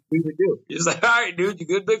something we would do. You're just like, all right, dude, you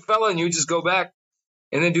good big fella, and you just go back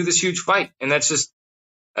and then do this huge fight. And that's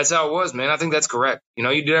how it was, man. I think that's correct. You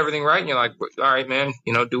know, you did everything right, and you're like, all right, man,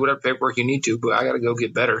 you know, do whatever paperwork you need to, but I got to go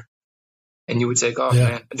get better. And you would take off,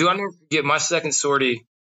 man. Dude, I never forget my second sortie.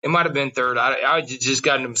 It might have been third. I just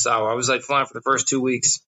got into Misawa. I was like flying for the first 2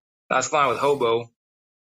 weeks. I was flying with Hobo,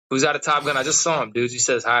 who's out of Top Gun. I just saw him, dude. He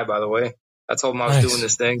says hi, by the way. I told him I was doing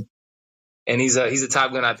this thing. And he's a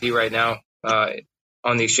Top Gun IP right now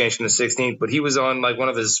on the exchange from the 16th. But he was on like one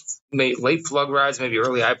of his late plug rides, maybe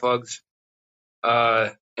early iPlugs.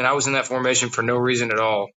 And I was in that formation for no reason at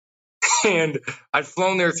all. And I'd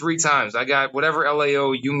flown there 3 times. I got whatever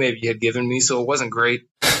LAO you maybe had given me, so it wasn't great.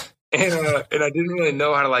 And I didn't really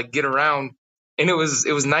know how to like get around. And it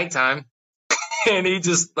was nighttime. And he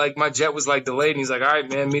just like, my jet was like delayed. And he's like, all right,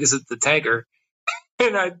 man, meet us at the tanker.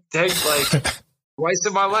 And I tanked like twice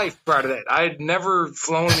in my life prior to that. I had never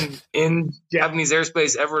flown in Japanese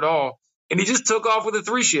airspace ever at all. And he just took off with a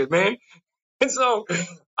 3-ship, man. And so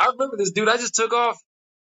I remember this dude. I just took off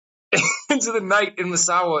into the night in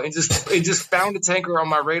Misawa and just found a tanker on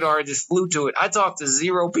my radar and just flew to it. I talked to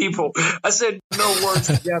 0 people. I said no words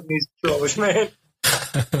to Japanese controllers, man.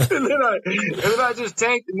 and then I just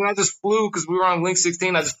tanked, and then I just flew because we were on Link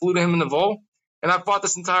 16. I just flew to him in the vol, and I fought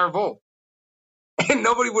this entire vol. And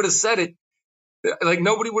nobody would have said it. Like,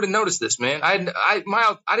 nobody would have noticed this, man. I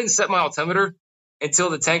didn't set my altimeter until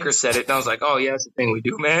the tanker said it, and I was like, oh, yeah, that's the thing we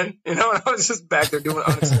do, man. You know, and I was just back there doing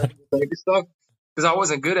unacceptable tanker stuff because I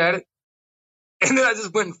wasn't good at it. And then I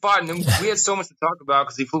just went and fought, and then we had so much to talk about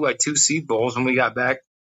because he flew like 2 seed bowls when we got back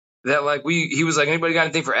that like he was like, anybody got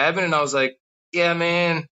anything for admin? And I was like, yeah,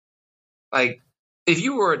 man, like if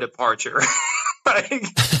you were a departure, like,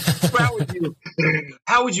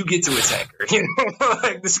 how would you get to a tanker? You know,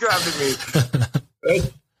 like, describe to me.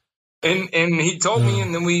 And he told me,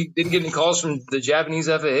 and then we didn't get any calls from the Japanese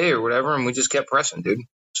FAA or whatever, and we just kept pressing, dude.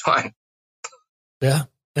 It's fine. Yeah,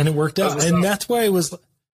 and it worked out, and that's why it was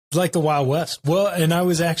like the Wild West. Well, and I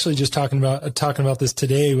was actually just talking about this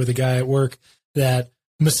today with a guy at work that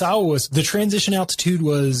Misawa the transition altitude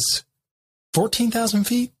was 14,000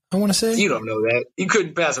 feet. I want to say. You don't know that. You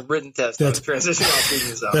couldn't pass a written test on the transition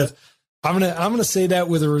altitude Misawa. I'm gonna say that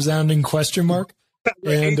with a resounding question mark.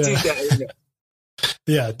 And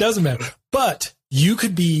yeah, it doesn't matter. But you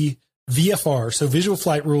could be VFR, so visual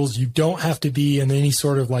flight rules. You don't have to be in any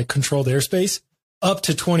sort of like controlled airspace up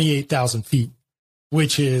to 28,000 feet,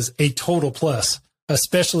 which is a total plus,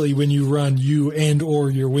 especially when you run you and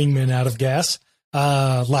or your wingman out of gas,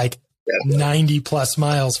 like 90 plus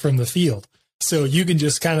miles from the field. So you can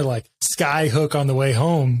just kind of like sky hook on the way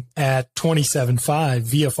home at 27.5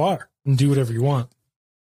 VFR and do whatever you want.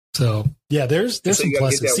 So yeah, there's some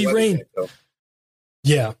pluses. Sea Rain.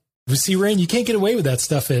 Yeah. With Sea Rain, you can't get away with that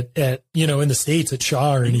stuff at in the States at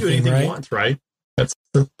Shaw or anything, right? Once, right? That's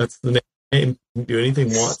the name. You can do anything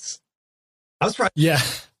once. That's right. Yeah.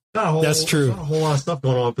 That's true. There's not a whole lot of stuff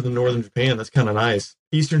going on up in the northern Japan. That's kind of nice.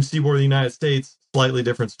 Eastern seaboard of the United States, slightly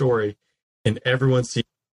different story. And everyone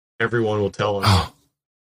will tell them. Oh.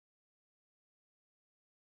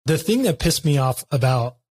 The thing that pissed me off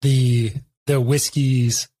about the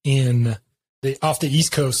whiskeys off the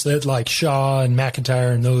East Coast that like Shaw and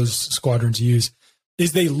McIntyre and those squadrons use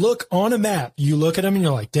is they look on a map. You look at them and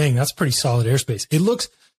you're like, dang, that's pretty solid airspace. It looks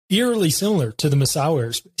eerily similar to the Misawa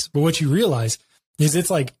airspace. But what you realize is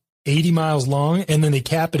it's like 80 miles long and then they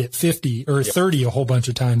cap it at 50 or 30 a whole bunch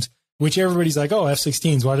of times, which everybody's like, oh,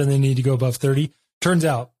 F-16s, why do they need to go above 30? Turns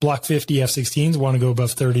out Block 50 F-16s want to go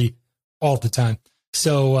above 30 all the time.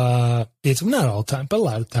 So it's not all the time, but a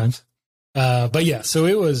lot of times. But yeah, so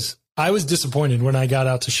I was disappointed when I got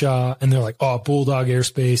out to Shaw and they're like, oh, Bulldog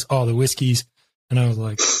airspace, oh, the whiskeys. And I was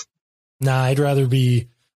like, nah, I'd rather be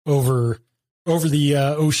over the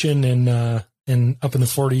ocean and up in the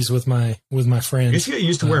 40s with my friends. I guess you get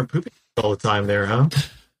used to wearing poopy all the time there, huh?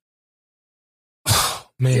 Oh,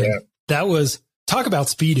 man, that was talk about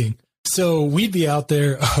speeding. So we'd be out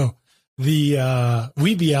there.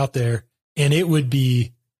 We'd be out there and it would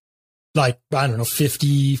be like, I don't know,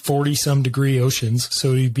 50, 40 some degree oceans.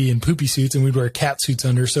 So we'd be in poopy suits and we'd wear cat suits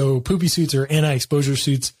under. So poopy suits are anti-exposure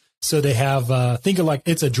suits. So they have, think of like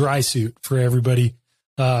it's a dry suit for everybody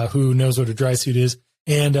who knows what a dry suit is.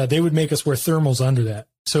 And they would make us wear thermals under that.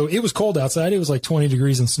 So it was cold outside. It was like 20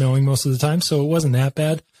 degrees and snowing most of the time. So it wasn't that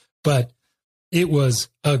bad, but it was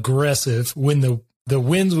aggressive when the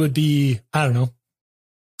winds would be, I don't know,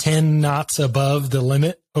 10 knots above the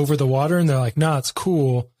limit over the water. And they're like, nah, it's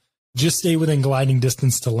cool. Just stay within gliding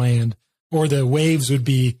distance to land. Or the waves would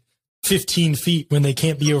be 15 feet when they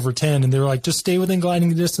can't be over 10. And they're like, just stay within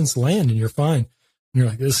gliding distance to land and you're fine. And you're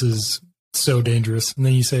like, this is so dangerous. And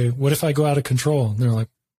then you say, what if I go out of control? And they're like,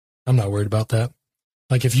 I'm not worried about that.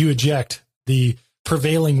 Like if you eject, the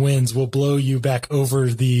prevailing winds will blow you back over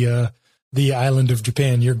the island of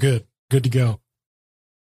Japan. You're good to go.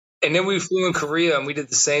 And then we flew in Korea and we did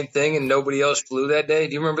the same thing and nobody else flew that day.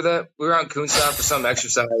 Do you remember that? We were on Kunsan for some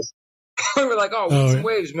exercise. We were like, oh, winds and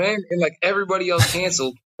waves, man. And like everybody else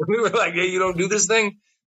canceled. We were like, hey, you don't do this thing?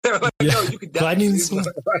 They were like, no, you could die.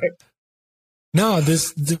 No,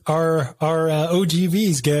 our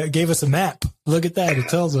OGVs gave us a map. Look at that. It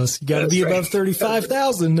tells us you got to be above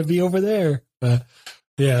 35,000 to be over there.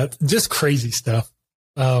 Yeah, just crazy stuff.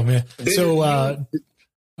 Oh, man. So,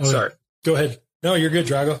 sorry. Go ahead. No, you're good,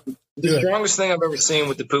 Drago. The strongest thing I've ever seen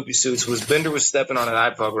with the poopy suits was Bender was stepping on an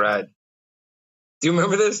iPub ride. Do you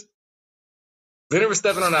remember this? Bender was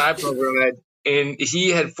stepping on an iPub ride, and he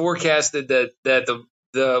had forecasted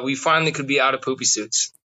that we finally could be out of poopy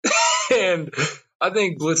suits. And I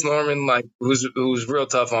think Blitz Norman, like, who's real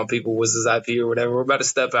tough on people, was his IP or whatever. We're about to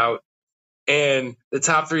step out, and the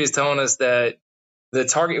top three is telling us that the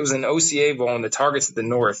target, it was an OCA ball, and the targets at the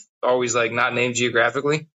north, always like not named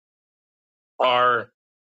geographically, are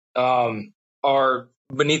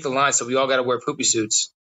beneath the line, so we all got to wear poopy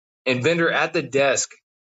suits. And Bender at the desk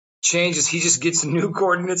changes. He just gets new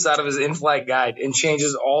coordinates out of his in-flight guide and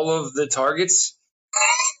changes all of the targets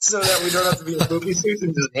so that we don't have to be in poopy suits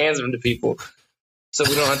and just hands them to people, so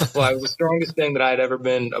we don't have to fly. It was the strongest thing that I had ever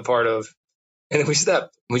been a part of. And then we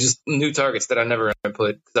stepped. We just new targets that I never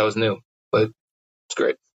input because I was new, but it's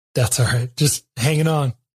great. That's all right. Just hanging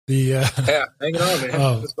on. Yeah, hanging on, man.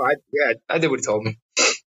 Oh. I did what he told me.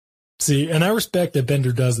 See, and I respect that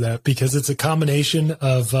Bender does that because it's a combination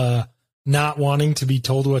of not wanting to be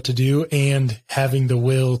told what to do and having the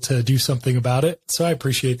will to do something about it. So I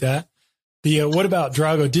appreciate that. What about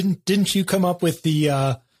Drago? Didn't you come up with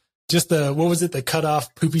the what was it? The cut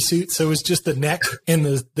off poopy suit. So it was just the neck and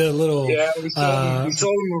the little. Yeah, we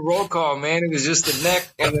told him a roll call, man. It was just the neck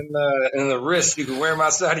and then the wrist. You could wear them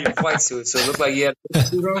outside of your flight suit, so it looked like you had a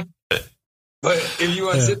suit on. But if you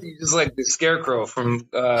unzip it, you just like the Scarecrow from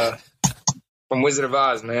Wizard of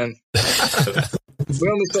Oz, man. We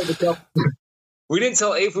only sold a couple. We didn't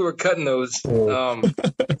tell Abe we were cutting those, so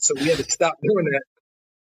we had to stop doing that.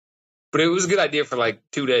 But it was a good idea for like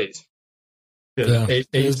 2 days. Yeah,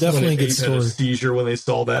 it was definitely a good story. Had a seizure when they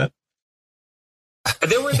saw that.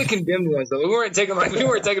 They weren't the condemned ones though. We weren't taking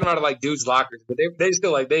them out of like dudes' lockers, but they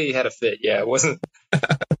still like they had a fit. Yeah, it wasn't.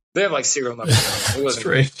 They have like serial numbers. It wasn't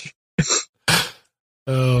strange.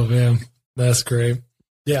 Oh man, that's great.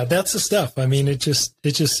 Yeah, that's the stuff. I mean, it just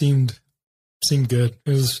seemed good.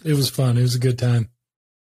 It was fun. It was a good time.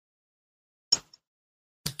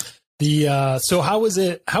 So how was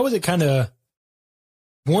it kind of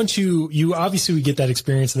once you obviously we get that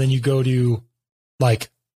experience and then you go to like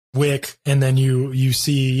WIC and then you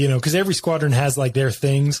see, because every squadron has like their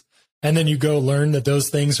things and then you go learn that those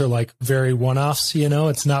things are like very one-offs,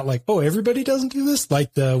 it's not like, oh, everybody doesn't do this,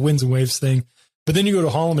 like the Winds and Waves thing. But then you go to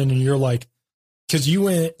Holloman and you're like, because you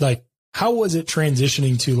went like, how was it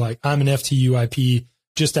transitioning to like, I'm an FTU IP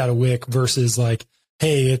just out of WIC versus like,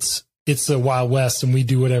 hey, it's the Wild West and we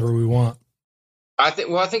do whatever we want? I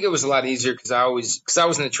think it was a lot easier because I was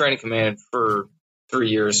in the training command for 3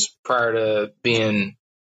 years prior to being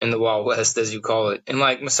in the Wild West, as you call it. And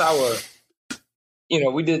like Misawa,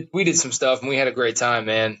 we did some stuff and we had a great time,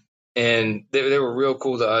 man. And they were real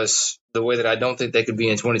cool to us the way that I don't think they could be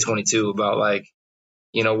in 2022 about like,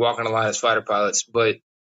 walking the line as fighter pilots. But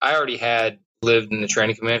I already had lived in the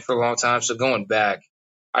training command for a long time. So going back,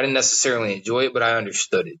 I didn't necessarily enjoy it, but I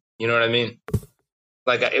understood it. You know what I mean?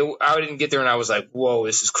 Like I didn't get there and I was like, whoa,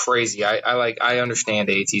 this is crazy. I understand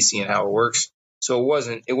ATC and how it works. So it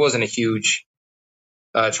wasn't a huge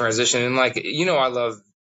transition. And like, I love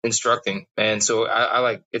instructing. And so I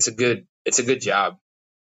like, it's a good job,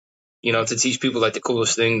 to teach people like the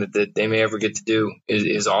coolest thing that they may ever get to do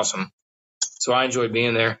is awesome. So I enjoyed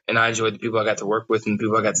being there and I enjoyed the people I got to work with and the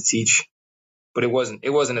people I got to teach, but it wasn't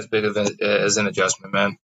as big of as an adjustment,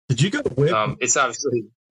 man. Did you go to WIC? It's obviously,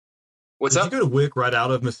 what's up? Did you go to WIC right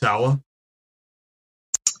out of Misawa?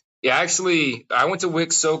 Yeah, actually, I went to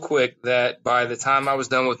WIC so quick that by the time I was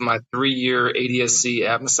done with my 3-year ADSC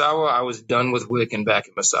at Misawa, I was done with WIC and back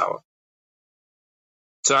at Misawa.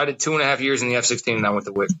 So I did 2.5 years in the F-16 and I went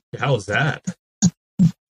to WIC. How was that?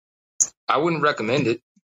 I wouldn't recommend it.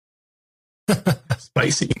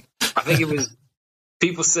 Spicy. I think it was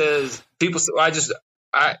it was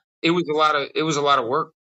a lot of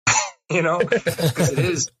work, because it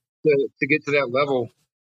is to get to that level.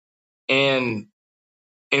 And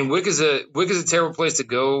WIC is a terrible place to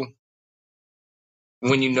go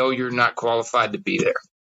when you're not qualified to be there.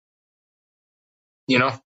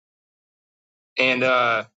 And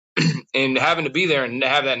and having to be there and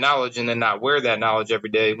have that knowledge and then not wear that knowledge every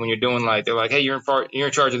day when you're doing like they're like, hey, you're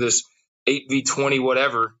in charge of this 8V20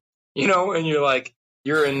 whatever, and you're like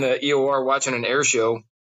you're in the EOR watching an air show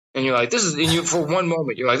and you're like for one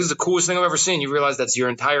moment you're like, this is the coolest thing I've ever seen. You realize that's your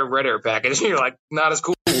entire Red Air package and you're like, not as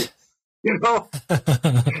cool. But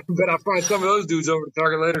I find some of those dudes over the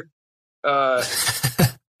target later.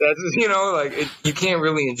 That's you can't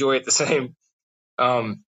really enjoy it the same.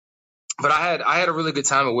 But I had a really good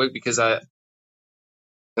time at WIC because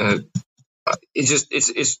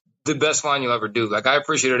it's the best flying you'll ever do. Like I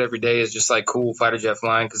appreciate it every day. It's just like cool fighter jet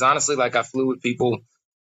flying. Because honestly, like I flew with people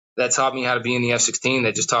that taught me how to be in the F-16.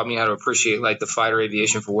 That just taught me how to appreciate like the fighter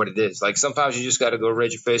aviation for what it is. Like sometimes you just got to go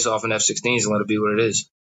raise your face off in F-16s and let it be what it is.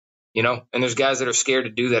 And there's guys that are scared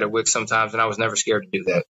to do that at WIC sometimes, and I was never scared to do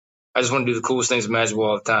that. I just want to do the coolest things imaginable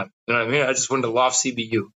all the time. You know what I mean? I just wanted to loft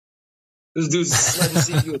CBU. This dude's sledding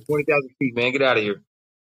CBU at 20,000 feet, man. Get out of here.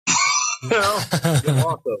 Get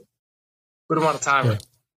off though. Put him on a timer.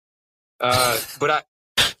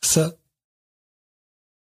 So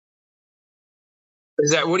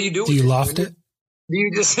is that what do you do? Do you loft it? Do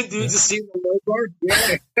you just see the low bar?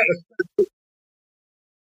 Yeah.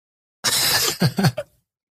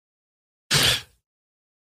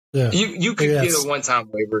 Yeah. You could get a one-time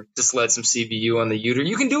waiver to sled some CBU on the Uter.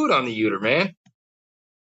 You can do it on the Uter, man.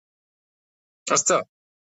 That's tough.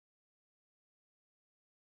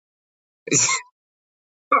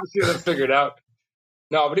 I should have figured out.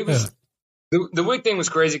 No, but it was the WIC thing was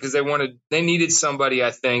crazy because they needed somebody,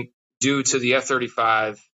 I think, due to the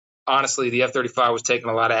F-35. Honestly, the F-35 was taking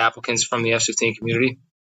a lot of applicants from the F-16 community.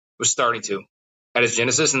 starting to at its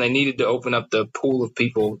genesis, and they needed to open up the pool of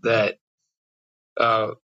people that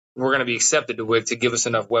were going to be accepted to WIC to give us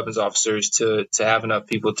enough weapons officers to have enough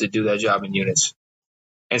people to do that job in units.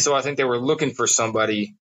 And so I think they were looking for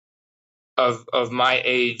somebody of my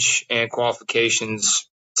age and qualifications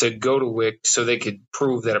to go to WIC so they could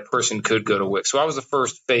prove that a person could go to WIC. So I was the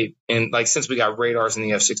first FATE, and like since we got radars in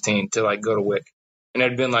the F-16 to like go to WIC. And it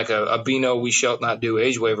had been like a BNO, we shall not do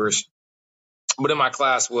age waivers. But in my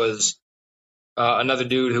class was another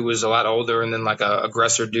dude who was a lot older, and then like a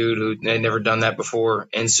aggressor dude who had never done that before.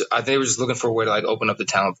 And so they were just looking for a way to like open up the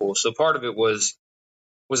talent pool. So part of it was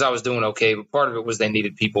I was doing okay, but part of it was they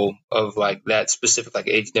needed people of like that specific like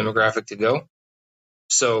age demographic to go.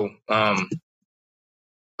 So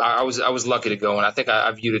I was lucky to go, and I think I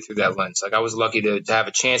viewed it through that lens. Like I was lucky to have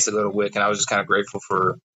a chance to go to WIC, and I was just kind of grateful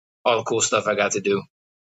for all the cool stuff I got to do.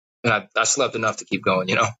 And I slept enough to keep going,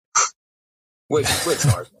 you know. WIC's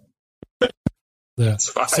hard, man. Yeah.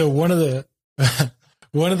 So one of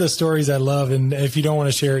the stories I love, and if you don't want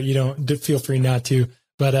to share it, you don't feel free not to.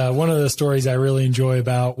 But one of the stories I really enjoy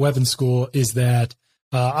about weapons school is that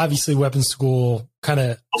obviously weapons school kind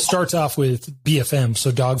of starts off with BFM,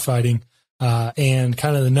 so dogfighting, and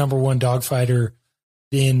kind of the number one dogfighter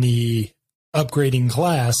in the upgrading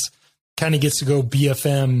class kind of gets to go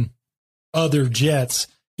BFM other jets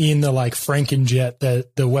in the like Frankenjet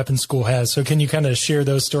that the weapons school has. So can you kind of share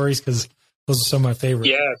those stories? Because those are some of my favorites.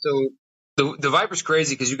 Yeah. So the Viper's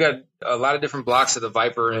crazy because you got a lot of different blocks of the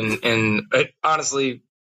Viper, and honestly,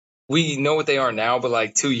 we know what they are now, but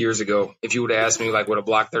like 2 years ago, if you would have asked me like what a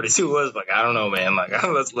Block 32 was, like I don't know, man. Like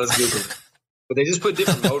let's Google it. But they just put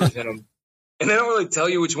different motors in them, and they don't really tell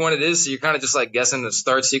you which one it is. So you're kind of just like guessing the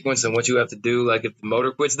start sequence and what you have to do. Like if the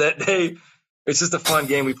motor quits that day, it's just a fun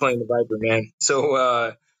game we play in the Viper, man.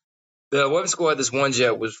 So the weapons school had this one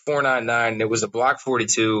jet was 499. And it was a Block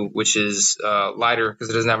 42, which is lighter because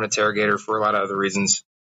it doesn't have an interrogator for a lot of other reasons.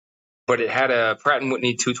 But it had a Pratt &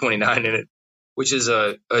 Whitney 229 in it, which is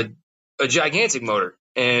a gigantic motor.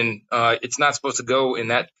 And it's not supposed to go in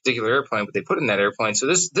that particular airplane, but they put it in that airplane. So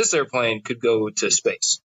this airplane could go to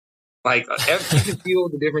space. Like you can feel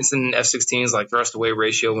the difference in F-16s, like thrust away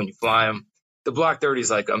ratio when you fly them. The Block 30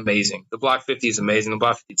 is like amazing. The Block 50 is amazing. The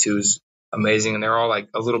Block 52 is amazing. And they're all like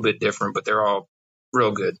a little bit different, but they're all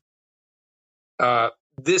real good.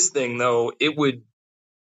 This thing though, it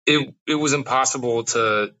was impossible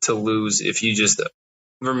to lose if you just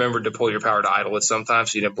remembered to pull your power to idle at some time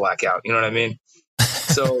so you didn't black out. You know what I mean?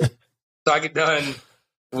 So I get done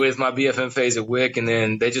with my BFM phase at WIC, and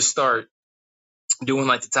then they just start doing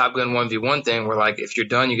like the Top Gun 1v1 thing where like if you're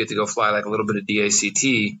done, you get to go fly like a little bit of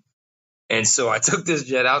DACT. And so I took this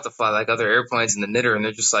jet out to fly like other airplanes in the knitter, and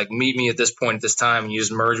they're just like, meet me at this point at this time, and you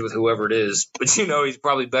just merge with whoever it is. But you know, he's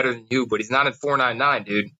probably better than you, but he's not at 499,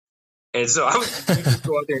 dude. And so I would just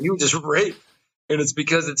go out there and you would just rate. And it's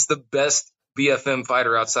because it's the best BFM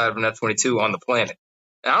fighter outside of an F-22 on the planet.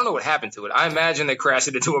 And I don't know what happened to it. I imagine they crashed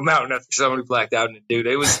it into a mountain after somebody blacked out in it, dude.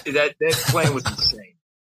 It was that plane was insane.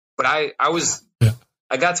 But I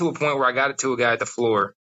got to a point where I got it to a guy at the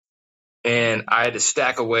floor, and I had to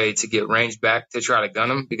stack away to get range back to try to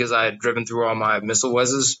gun him because I had driven through all my missile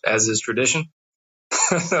wezzes, as is tradition.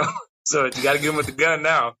 So you got to get him with the gun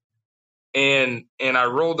now. And I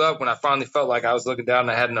rolled up when I finally felt like I was looking down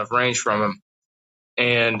and I had enough range from him.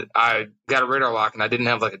 And I got a radar lock, and I didn't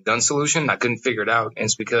have like a gun solution. I couldn't figure it out. And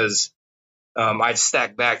it's because I'd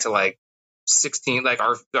stacked back to like 16, like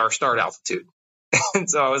our start altitude. And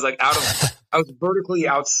so I was like I was vertically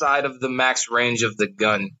outside of the max range of the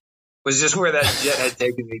gun. Was just where that jet had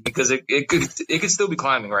taken me, because it could still be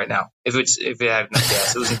climbing right now if it had enough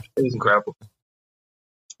gas. It was incredible.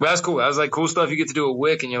 But that's cool. That was like cool stuff you get to do at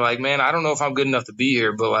WIC, and you're like, man, I don't know if I'm good enough to be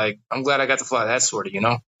here, but like I'm glad I got to fly that sort of, you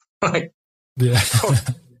know? Like, yeah.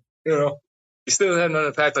 You know, you still have none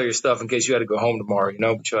to pack all your stuff in case you had to go home tomorrow, you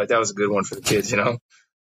know? But you're like, that was a good one for the kids, you know?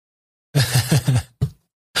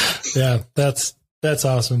 Yeah, that's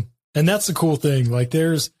awesome. And that's the cool thing. Like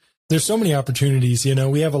there's so many opportunities, you know.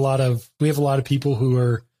 We have a lot of people who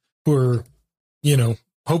are, you know,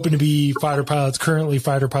 hoping to be fighter pilots, currently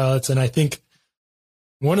fighter pilots. And I think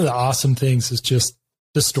one of the awesome things is just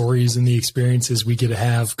the stories and the experiences we get to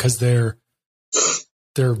have, because they're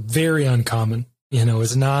very uncommon. You know,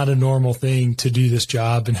 it's not a normal thing to do this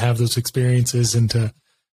job and have those experiences, and to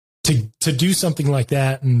do something like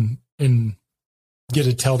that and get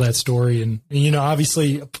to tell that story. And, you know,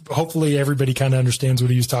 obviously, hopefully everybody kind of understands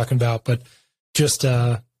what he was talking about, but just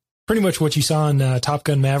pretty much what you saw in Top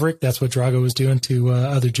Gun Maverick, that's what Drago was doing to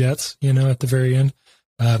other jets, you know, at the very end.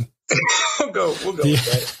 We'll go with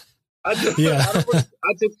that. I took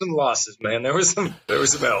some losses, man. There was some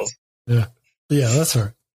L's. Yeah, that's all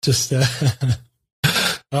right. Just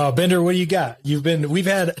Bender, what do you got? We've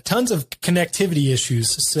had tons of connectivity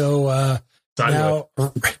issues, so now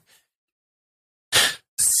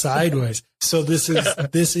sideways. So this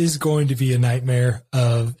is going to be a nightmare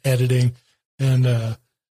of editing, and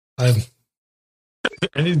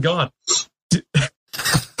he's gone.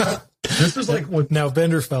 This is like with now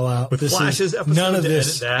Bender fell out. With Flash's episode, none of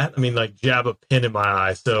this. That I mean, like jab a pin in my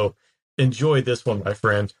eye. So enjoy this one, my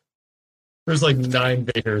friend. There's like 9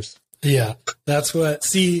 Vaders. Yeah, that's what.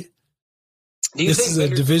 See, this is a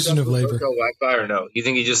division of labor. Wi-Fi or no? You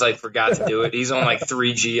think he just like forgot to do it? He's on like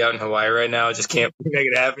 3G out in Hawaii right now. Just can't make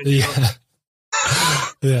it happen. Yeah.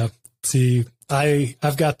 Yeah. See,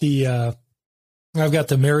 I've got the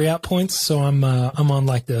Marriott points, so I'm on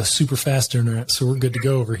like the super fast internet, so we're good to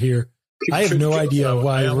go over here. I have no idea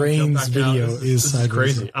why Rain's video is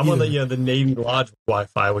crazy. I'm on the Navy Lodge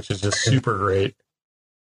Wi-Fi, which is just super great.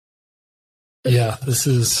 Yeah, this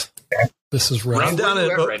is rough. I'm down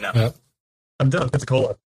right now. Yep. I'm down at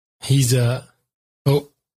Pensacola. He's yeah.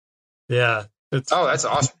 That's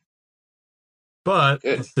awesome. But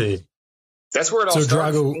good. Let's see. That's where it all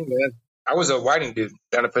started for me, man. I was a whiting dude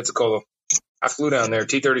down at Pensacola. I flew down there,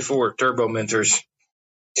 T-34 Turbo Mentors.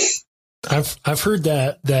 I've heard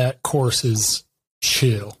that course is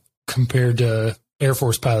chill compared to Air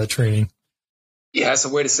Force pilot training. Yeah, that's a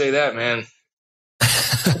way to say that, man.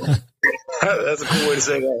 That's a cool way to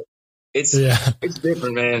say that. It's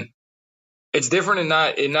different, man. It's different and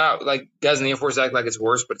not like guys in the Air Force act like it's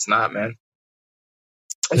worse, but it's not, man.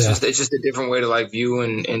 It's just a different way to like view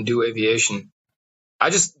and do aviation.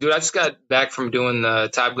 I just got back from doing the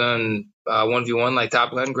Top Gun 1v1 like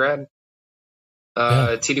Top Gun grad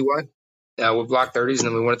TDY with Block 30s, and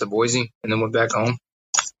then we went to Boise and then went back home.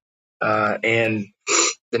 And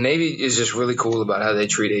the Navy is just really cool about how they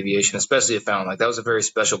treat aviation, especially at Fallon. Like that was a very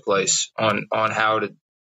special place on how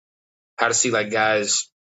to see like guys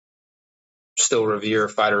still revere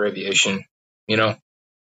fighter aviation. You know,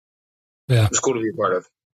 yeah, it was cool to be a part of.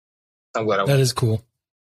 I'm glad I went. That is cool.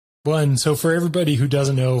 Well, and so for everybody who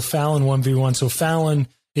doesn't know, Fallon 1v1. So Fallon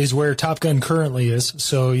is where Top Gun currently is.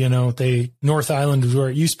 So, you know, North Island is where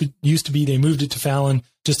it used to be. They moved it to Fallon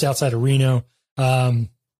just outside of Reno. And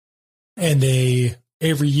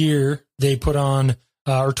every year they put on,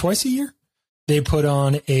 or twice a year, they put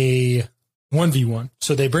on a 1v1.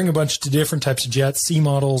 So they bring a bunch of different types of jets, C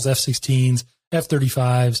models, F-16s,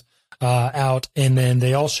 F-35s, out, and then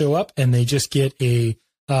they all show up and they just get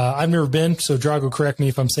I've never been, so Drago, correct me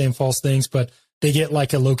if I'm saying false things, but they get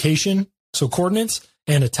like a location, so coordinates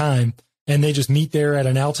and a time, and they just meet there at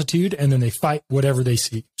an altitude, and then they fight whatever they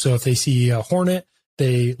see. So if they see a Hornet,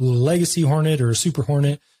 Legacy Hornet or a Super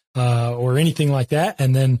Hornet, or anything like that,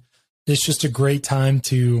 and then it's just a great time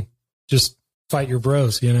to just fight your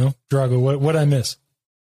bros, you know? Drago, what I miss?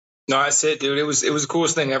 No, that's it, dude. It was the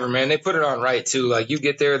coolest thing ever, man. They put it on right too. Like you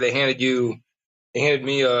get there, they handed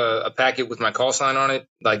me a packet with my call sign on it,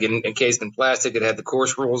 like encased in plastic. It had the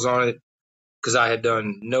course rules on it because I had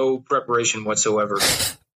done no preparation whatsoever.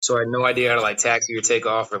 So I had no idea how to like taxi or take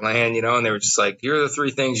off or land, you know, and they were just like, here are the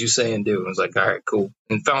 3 things you say and do. And I was like, all right, cool.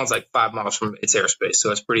 And Fallon's like 5 miles from its airspace,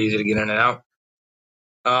 so it's pretty easy to get in and out.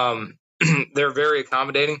 They're very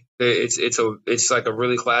accommodating. It's like a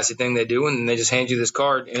really classy thing they do, and they just hand you this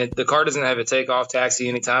card. And the card doesn't have a takeoff, taxi,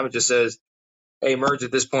 anytime. It just says, hey, merge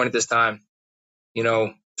at this point at this time. You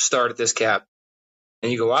know, start at this cap,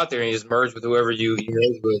 and you go out there and you just merge with whoever you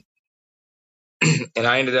merge with. And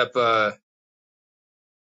I ended up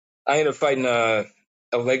fighting a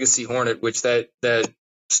Legacy Hornet, which that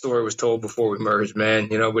story was told before we merged, man.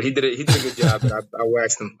 You know, but he did a good job. And I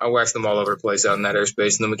waxed them all over the place out in that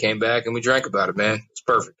airspace, and then we came back and we drank about it, man. It's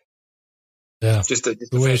perfect. Yeah, just a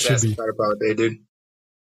fantastic fighter pilot day, dude.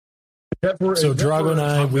 So Drago and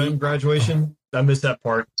I, we graduation. I missed that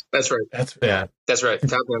part. That's right. That's right.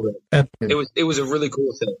 It was a really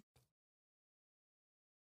cool thing.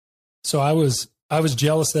 So I was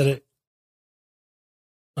jealous that it.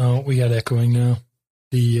 Oh, we got echoing now.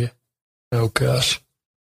 Oh gosh.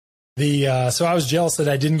 So I was jealous that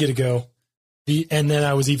I didn't get to go. And then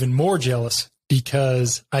I was even more jealous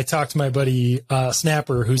because I talked to my buddy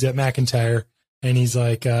Snapper, who's at McIntyre, and he's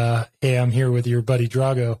like, "Hey, I'm here with your buddy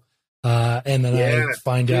Drago." And then I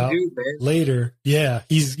find out later,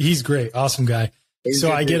 he's great. Awesome guy.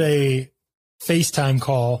 I get a FaceTime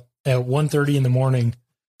call at 1:30 in the morning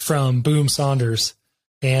from Boom Saunders,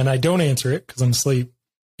 and I don't answer it because I'm asleep.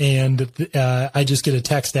 And I just get a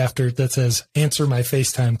text after that says, answer my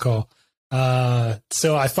FaceTime call.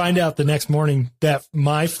 So I find out the next morning that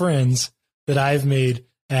my friends that I've made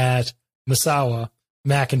at Misawa,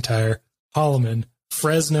 McIntyre, Holloman,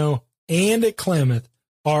 Fresno, and at Klamath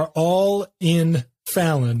are all in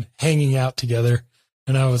Fallon hanging out together.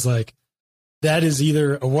 And I was like, that is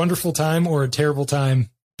either a wonderful time or a terrible time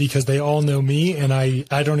because they all know me. And I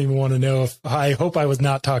don't even want to know if I hope I was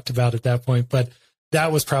not talked about at that point, but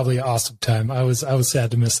that was probably an awesome time. I was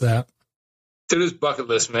sad to miss that. To this bucket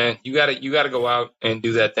list, man, you gotta go out and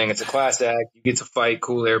do that thing. It's a class act. You get to fight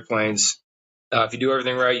cool airplanes. If you do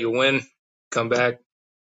everything right, you'll win. Come back,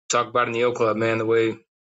 talk about it in the O Club, man. The way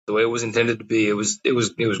it was intended to be. It was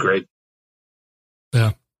great.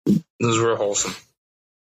 Yeah, it was real wholesome.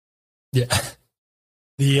 Yeah.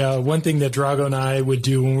 The one thing that Drago and I would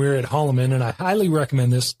do when we were at Holloman, and I highly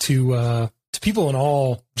recommend this to people in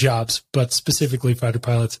all jobs, but specifically fighter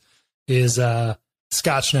pilots, is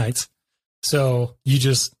Scotch nights. So you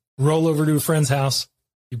just roll over to a friend's house.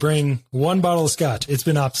 You bring one bottle of Scotch. It's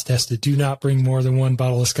been ops tested. Do not bring more than one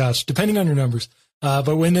bottle of Scotch, depending on your numbers.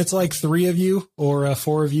 But when it's like 3 of you or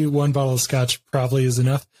 4 of you, 1 bottle of Scotch probably is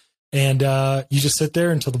enough. And you just sit there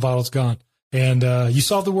until the bottle's gone. And you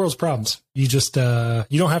solve the world's problems. You just you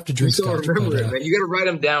don't have to drink Scotch. Remember it, man. You got to write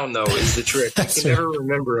them down, though, is the trick. You can never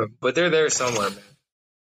remember them, but they're there somewhere, man.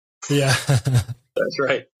 Yeah. That's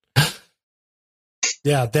right.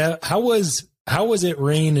 Yeah, how was it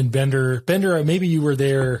Rain and Bender? Bender, maybe you were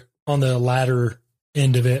there on the latter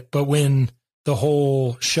end of it, but when the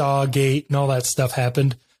whole Shaw Gate and all that stuff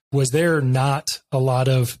happened, was there not a lot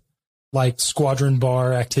of like squadron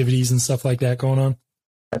bar activities and stuff like that going on?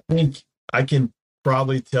 I think I can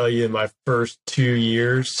probably tell you in my first 2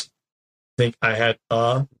 years, I think I had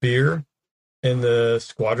a beer in the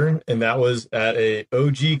squadron, and that was at a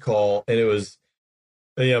OG call, and it was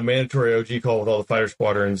a mandatory OG call with all the fighter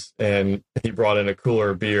squadrons, and he brought in a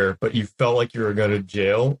cooler of beer, but you felt like you were going to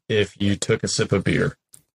jail if you took a sip of beer.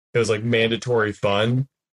 It was like mandatory fun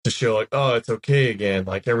to show like, oh, it's okay again.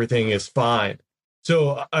 Like everything is fine.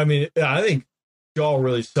 So, I mean, I think Shaw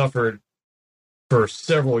really suffered for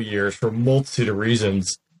several years for a multitude of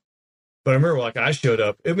reasons. But I remember like I showed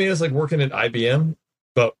up, I mean, it was like working at IBM,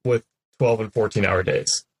 but with 12 and 14-hour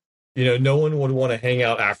days. You know, no one would want to hang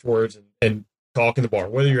out afterwards and talk in the bar,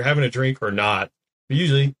 whether you're having a drink or not. But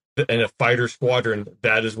usually in a fighter squadron,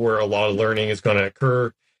 that is where a lot of learning is going to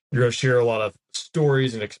occur. You're going to share a lot of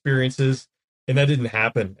stories and experiences. And that didn't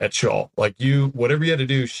happen at Shaw. Like whatever you had to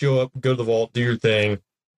do, show up, go to the vault, do your thing,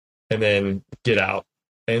 and then get out.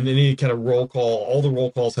 And then any kind of roll call, all the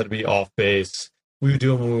roll calls had to be off base. We would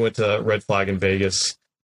do them when we went to Red Flag in Vegas.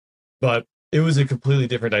 But it was a completely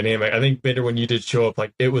different dynamic. I think, Bender, when you did show up,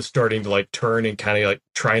 like it was starting to like turn and kind of like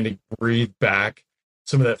trying to breathe back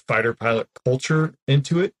some of that fighter pilot culture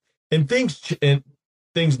into it. And things in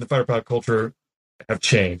the fighter pilot culture have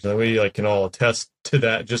changed. And we like can all attest to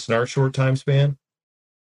that just in our short time span.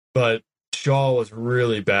 But Shaw was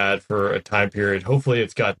really bad for a time period. Hopefully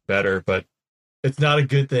it's got better, but it's not a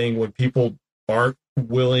good thing when people aren't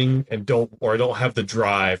willing and don't have the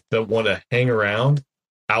drive that want to hang around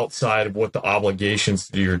outside of what the obligations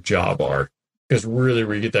to do your job are. Because really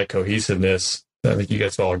where you get that cohesiveness, I think you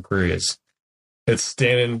guys all agree, is it's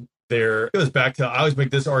standing there. It goes back to, I always make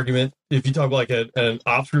this argument, if you talk about like an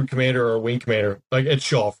ops group commander or a wing commander, like at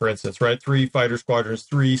Shaw, for instance, right? 3 fighter squadrons,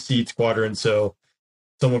 3 seed squadrons. So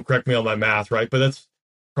someone correct me on my math, right? But that's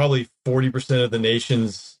probably 40% of the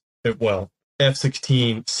nation's, well,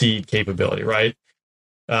 F-16 seed capability, right?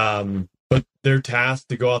 But they're tasked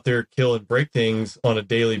to go out there, kill and break things on a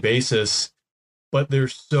daily basis. But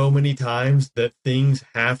there's so many times that things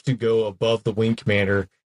have to go above the wing commander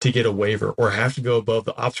to get a waiver, or have to go above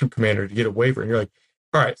the ops group commander to get a waiver. And you're like,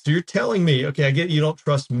 all right, so you're telling me, okay, I get you don't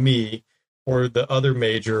trust me or the other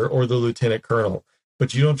major or the lieutenant colonel,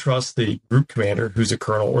 but you don't trust the group commander who's a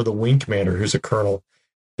colonel or the wing commander who's a colonel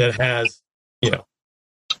that has,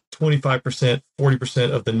 25%,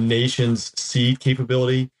 40% of the nation's seed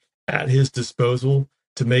capability at his disposal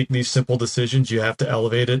to make these simple decisions. You have to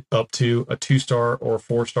elevate it up to a 2-star or a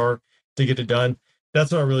 4-star to get it done.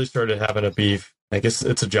 That's when I really started having a beef. I guess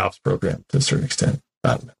it's a jobs program to a certain extent. I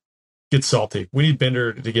don't know. Get salty. We need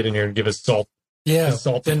Bender to get in here and give us salt. Yeah,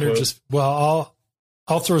 Bender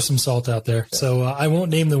I'll throw some salt out there. Yeah. So I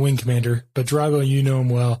won't name the wing commander, but Drago, you know him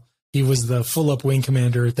well. He was the full-up wing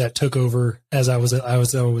commander that took over as I was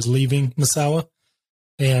leaving Misawa,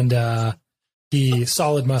 and he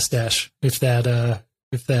solid mustache. If that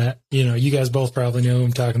you guys both probably know who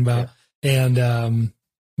I'm talking about. Yeah. And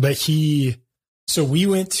so we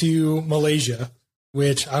went to Malaysia,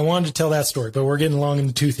 which I wanted to tell that story, but we're getting long in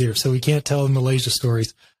the tooth here, so we can't tell the Malaysia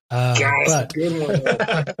stories. But good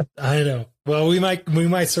one. I know. Well, we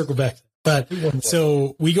might circle back. But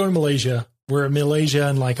so we go to Malaysia. we're in Malaysia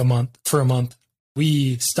in like a month.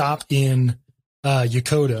 We stop in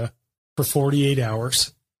Yokota for 48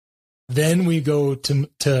 hours. Then we go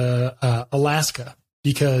to Alaska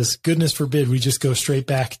because goodness forbid we just go straight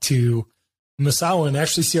back to Misawa and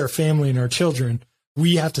actually see our family and our children.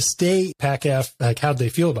 We have to stay. PACAF, like, how'd they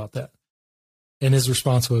feel about that? And his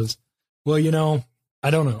response was, well, I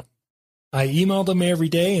don't know. I emailed them every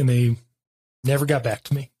day and they never got back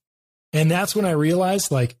to me. And that's when I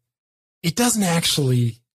realized, like, it doesn't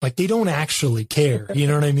actually, like, they don't actually care. You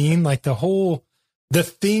know what I mean? Like, the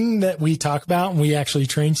thing that we talk about and we actually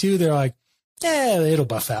train to, they're like, yeah, it'll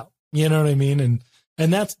buff out. You know what I mean?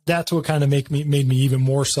 And that's what kind of made me even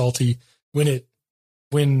more salty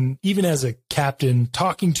when even as a captain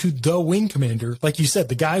talking to the wing commander, like you said,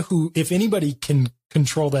 the guy who, if anybody can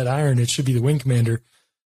control that iron, it should be the wing commander.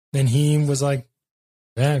 And he was like,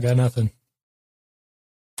 I got nothing.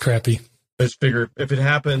 Crappy. Let's figure, if it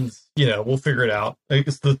happens, we'll figure it out.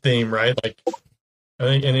 It's the theme, right? Like, I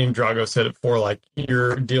think, and even Drago said it before, like,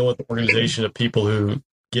 you're dealing with an organization of people who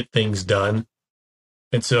get things done.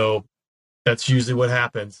 And so that's usually what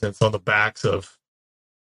happens. It's on the backs of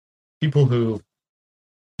people who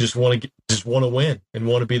just want to win and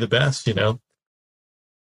want to be the best, good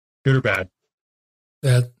or bad.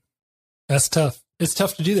 That's tough. It's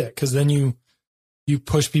tough to do that because then you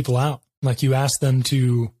push people out. Like, you ask them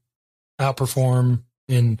to outperform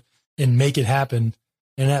and make it happen.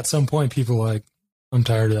 And at some point, people are like, I'm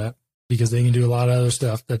tired of that because they can do a lot of other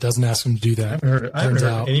stuff that doesn't ask them to do that. I haven't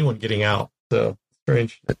heard anyone getting out. So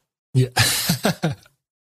strange. Yeah.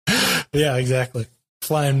 Yeah, exactly.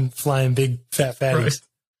 Flying big fat fatties.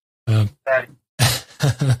 Right.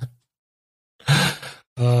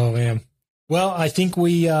 Oh man. Well, I think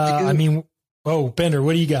we, Bender,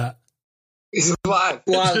 what do you got? He's alive.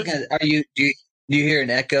 Well, do you hear an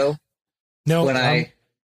echo? No. When I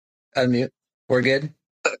unmute, we're good?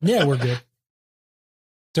 Yeah, we're good.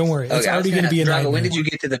 Don't worry. It's already going to be a nightmare. When did you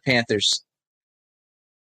get to the Panthers?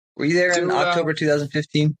 Were you there in October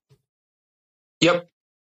 2015? Yep.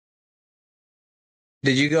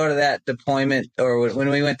 Did you go to that deployment or when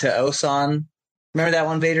we went to Osan? Remember that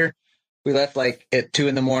one, Vader? We left like at 2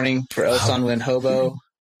 a.m. for Osan when Hobo.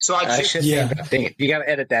 So I should name drop. Dang it. You got to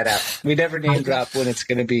edit that out. We never name drop when it's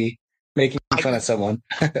going to be making fun of someone.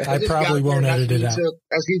 I probably won't edit it out.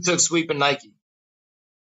 As he took sweep in Nike.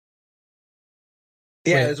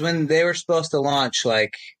 Yeah, it was when they were supposed to launch,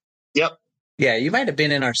 like... Yep. Yeah, you might have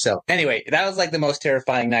been in our cell. Anyway, that was like the most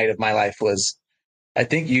terrifying night of my life was... I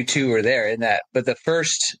think you two were there in that. But the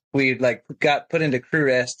first, we like got put into crew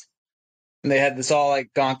rest, and they had this all like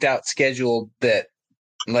gonked out schedule that,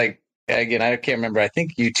 like, again, I can't remember. I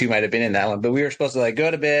think you two might have been in that one. But we were supposed to like go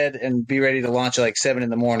to bed and be ready to launch at like 7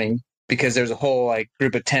 a.m. because there's a whole like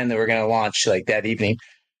group of 10 that were going to launch like that evening.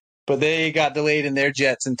 But they got delayed in their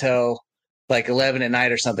jets until like 11 at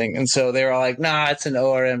night or something. And so they were all like, nah, it's an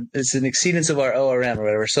ORM. It's an exceedance of our ORM or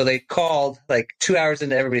whatever. So they called like 2 hours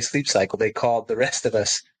into everybody's sleep cycle. They called the rest of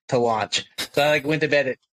us to launch. So I like went to bed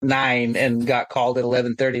at 9 and got called at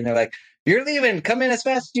 11:30. And they're like, you're leaving. Come in as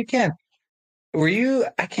fast as you can. Were you?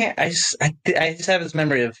 I just have this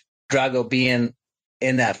memory of Drago being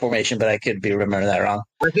in that formation, but I could be remembering that wrong.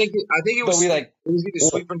 I think it was. But we like it was either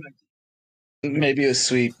sweep or Nike. Maybe it was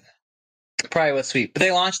sweep. Probably was sweet. But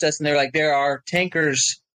they launched us, and they're like, there are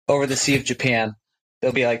tankers over the Sea of Japan.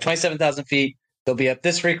 They'll be like 27,000 feet. They'll be up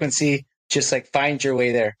this frequency. Just like find your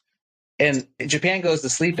way there. And Japan goes to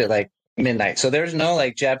sleep at like midnight. So there's no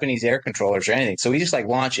like Japanese air controllers or anything. So we just like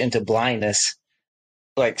launch into blindness,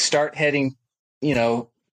 like start heading,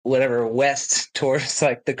 whatever, west towards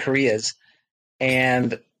like the Koreas.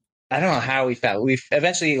 And I don't know how we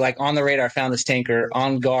eventually like on the radar found this tanker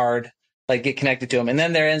on guard, like get connected to them. And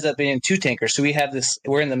then there ends up being 2 tankers. So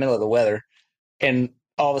we're in the middle of the weather and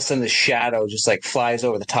all of a sudden the shadow just like flies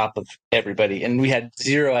over the top of everybody. And we had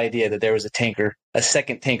zero idea that there was a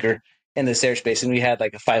second tanker in this airspace. And we had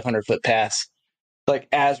like a 500-foot pass, like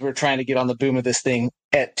as we're trying to get on the boom of this thing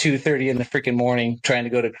at 2:30 in the freaking morning, trying to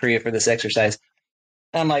go to Korea for this exercise.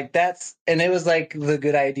 And I'm like, and it was like the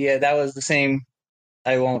good idea. That was the same.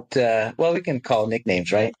 I won't, we can call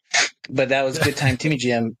nicknames, right? But that was a good time. Timmy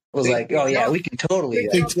Jim was like, oh yeah, we can totally,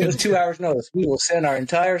 it was 2 hours notice. We will send our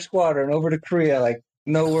entire squadron over to Korea. Like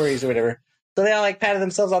no worries or whatever. So they all like patted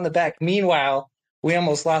themselves on the back. Meanwhile, we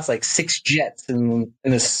almost lost like 6 jets in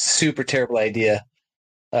this super terrible idea.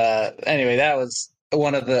 Anyway, that was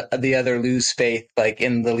one of the other lose faith, like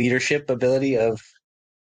in the leadership ability of,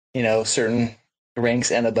 certain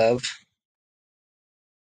ranks and above.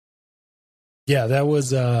 Yeah, that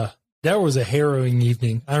was a harrowing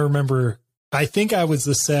evening. I remember, I think I was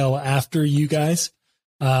the cell after you guys.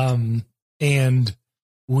 And and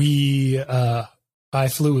I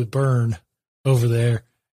flew with Burn over there,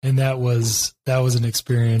 and that was an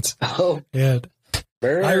experience. Oh, And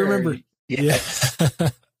Burn. I remember, Yes. yeah,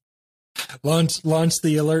 launch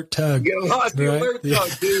the alert tug. You lost the Right? alert Yeah.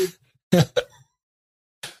 dog, dude.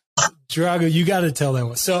 Drago, you got to tell that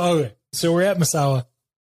one. So we're at Misawa.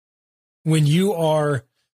 When you are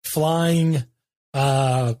flying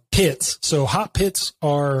pits, so hot pits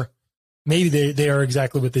are maybe they are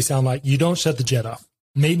exactly what they sound like. You don't shut the jet off.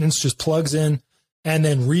 Maintenance just plugs in and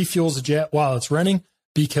then refuels the jet while it's running,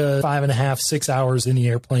 because 5.5, 6 hours in the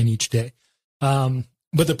airplane each day.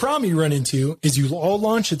 But the problem you run into is you all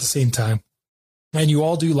launch at the same time, and you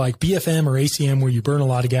all do like BFM or ACM where you burn a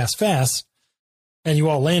lot of gas fast, and you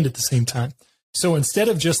all land at the same time. So instead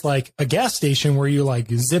of just like a gas station where you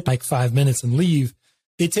like zip like 5 minutes and leave,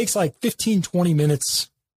 it takes like 15, 20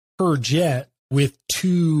 minutes per jet with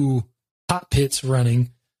 2 hot pits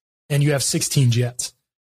running, and you have 16 jets.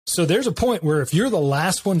 So there's a point where if you're the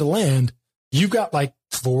last one to land, you've got like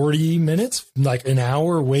 40 minutes, like an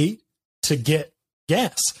hour wait to get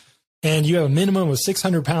gas. And you have a minimum of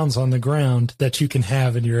 600 pounds on the ground that you can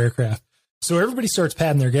have in your aircraft. So everybody starts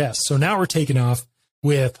padding their gas. So now we're taking off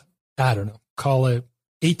with, I don't know, call it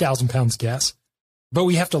 8,000 pounds of gas. But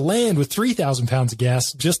we have to land with 3,000 pounds of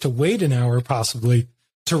gas just to wait an hour possibly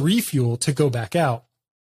to refuel to go back out.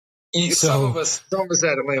 Some of us had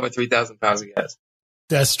to land with 3,000 pounds of gas.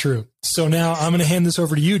 That's true. So now I'm going to hand this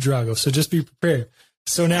over to you, Drago. So just be prepared.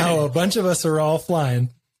 So now a bunch of us are all flying,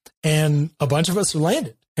 and a bunch of us are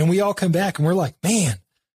landed, and we all come back and we're like, man,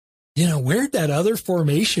 where'd that other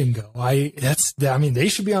formation go? They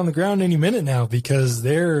should be on the ground any minute now, because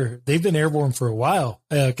they've been airborne for a while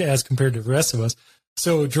as compared to the rest of us.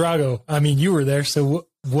 So Drago, you were there. So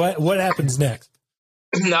what happens next?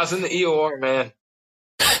 I was in the EOR, man.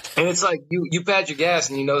 And it's like you pad your gas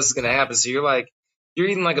and you know this is going to happen. So you're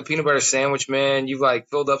eating like a peanut butter sandwich, man. You've like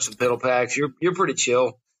filled up some piddle packs. You're pretty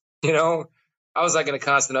chill, I was like in a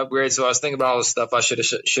constant upgrade, so I was thinking about all the stuff I should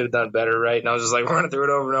have done better, right? And I was just like running through it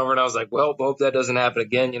over and over, and I was like, well, hope that doesn't happen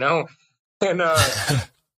again,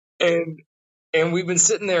 And and we've been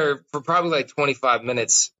sitting there for probably like 25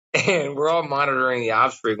 minutes, and we're all monitoring the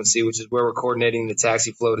ops frequency, which is where we're coordinating the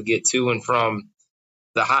taxi flow to get to and from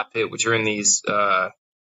the hot pit, which are in these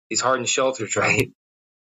hardened shelters, right?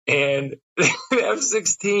 And the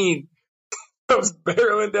F-16 comes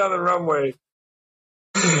barreling down the runway.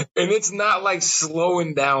 And it's not like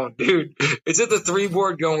slowing down, dude. It's at the 3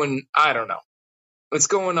 board going, I don't know. It's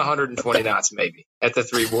going 120 knots maybe at the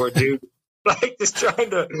 3 board, dude. Like just trying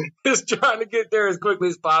to get there as quickly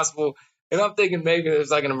as possible. And I'm thinking maybe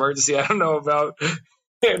there's like an emergency I don't know about.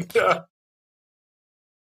 And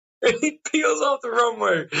he peels off the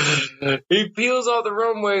runway. He peels off the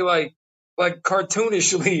runway like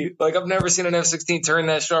cartoonishly. Like I've never seen an F-16 turn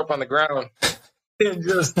that sharp on the ground. And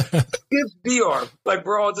just skips D-arm. Like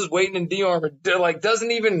we're all just waiting in D-arm. Like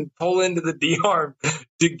doesn't even pull into the D-arm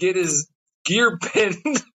to get his gear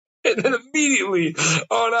pinned. And then immediately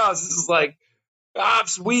on us, it's like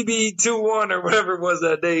Ops Weeby 2-1 or whatever it was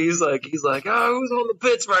that day. He's like, oh, who's on the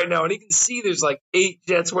pits right now? And he can see there's like 8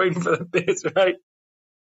 jets waiting for the pits, right?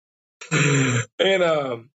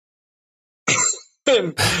 And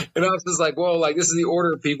and Ops is like, well, like this is the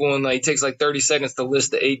order of people, and like it takes like 30 seconds to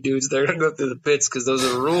list the 8 dudes that are gonna go through the pits because those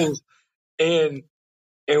are the rules. And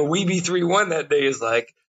Weeby 3-1 that day is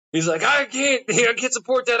like, he's like, I can't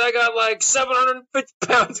support that. I got like 750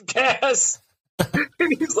 pounds of gas.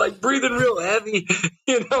 And he's like breathing real heavy.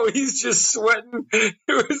 He's just sweating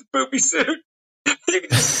through his poopy suit. You can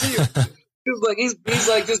just see him. He's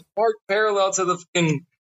like just parked parallel to the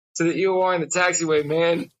EOR and the taxiway,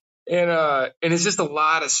 man. And it's just a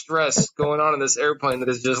lot of stress going on in this airplane that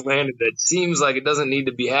has just landed that seems like it doesn't need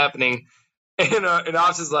to be happening. And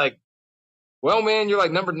Ops is like, well, man, you're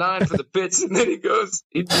like number 9 for the pits. And then he goes,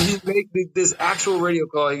 he makes this actual radio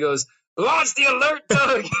call. He goes, launch the alert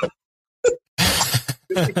tug.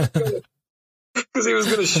 Because he was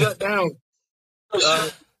going to shut down.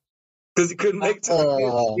 Because he couldn't make it. He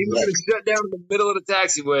was going to shut down in the middle of the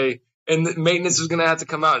taxiway. And the maintenance was going to have to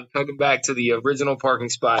come out and tug him back to the original parking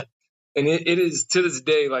spot. And it is, to this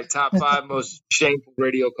day, like top 5 most shameful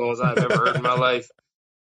radio calls I've ever heard in my life.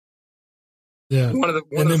 Yeah. One of the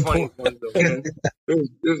funniest ones, though, man.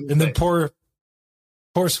 And then poor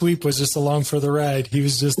Sweep was just along for the ride. He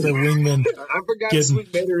was just the wingman. I forgot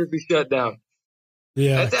Sweep made her be shut down.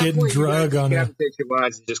 Yeah, at that getting point, drug on it. Take your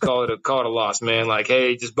lines and just call it a loss, man. Like,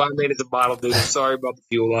 hey, just buy maintenance a bottle, dude. I'm sorry about the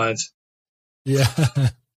fuel lines. Yeah.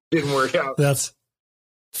 Didn't work out. That's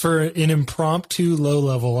for an impromptu low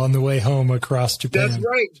level on the way home across Japan. That's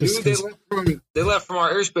right, dude. They left from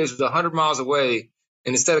our airspace, was 100 miles away,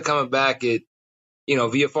 and instead of coming back at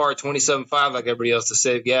VFR 27.5 like everybody else to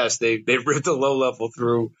save gas, they ripped a low level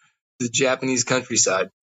through the Japanese countryside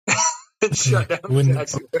and shut down the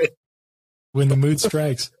taxiway. When the mood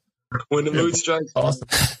strikes. When the mood strikes. Awesome.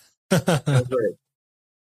 That's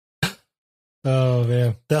right. Oh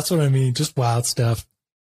man, that's what I mean. Just wild stuff.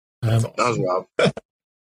 That was wild.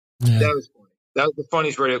 Yeah. That was funny. That was the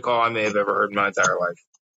funniest radio call I may have ever heard in my entire life.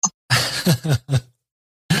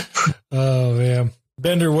 Oh man,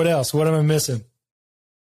 Bender, what else? What am I missing?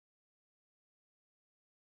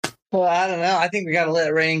 Well, I don't know. I think we got to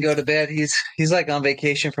let Rain go to bed. He's like on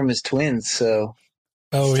vacation from his twins, so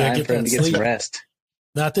Oh it's yeah, time get for him that to get sleep. some rest.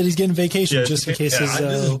 Not that he's getting vacation, Yeah, just in case yeah, his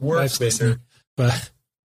this is work, wife's Bender. listening. But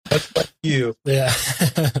That's like you. yeah,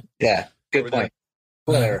 Yeah, good Over point.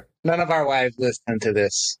 Whatever. None of our wives listen to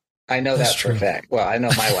this. I know That's that for a true. fact. Well, I know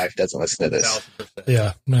my wife doesn't listen to this. 1000%.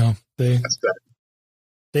 yeah. No, That's bad.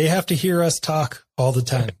 they have to hear us talk all the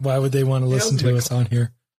time. Why would they want to listen to us on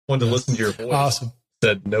here? Wanted to listen to your voice. Awesome.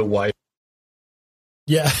 Said no wife.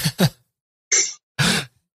 Yeah.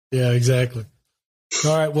 Yeah, exactly.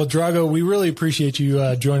 All right. Well, Drago, we really appreciate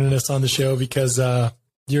you joining us on the show because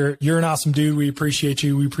you're an awesome dude. We appreciate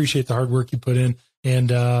you. We appreciate the hard work you put in,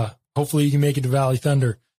 and hopefully you can make it to Valley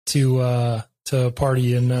Thunder to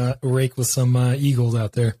party and rake with some eagles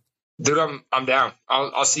out there. Dude, I'm down.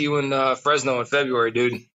 I'll see you in Fresno in February,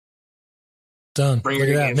 dude. Done. Bring Look at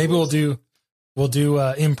your that. games Maybe with we'll do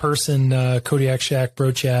in person Kodiak Shack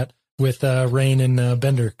bro chat with Rain and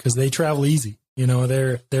Bender because they travel easy.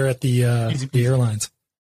 They're at the airlines.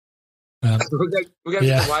 we got to get the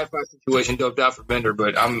Wi-Fi situation doped out for Bender,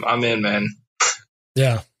 but I'm in, man.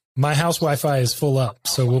 Yeah, my house Wi-Fi is full up,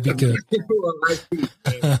 so we'll be good.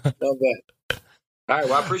 Love that. All right,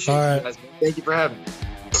 well, I appreciate All right. you guys, man. Thank you for having me.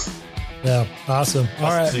 Yeah, awesome. All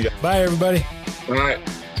Awesome. See you right, guys. bye everybody. All right.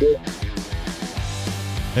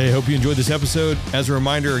 Hey, hope you enjoyed this episode. As a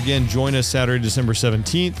reminder, again, join us Saturday, December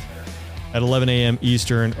 17th at 11 a.m.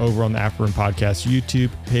 Eastern over on the Afterburn Podcast YouTube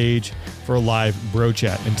page for a live bro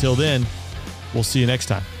chat. Until then, we'll see you next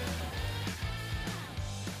time.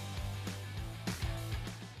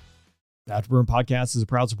 The Afterburn Podcast is a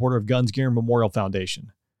proud supporter of Guns Gear Memorial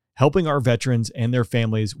Foundation, helping our veterans and their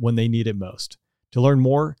families when they need it most. To learn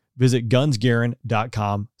more, visit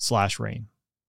gunsgarin.com/rain.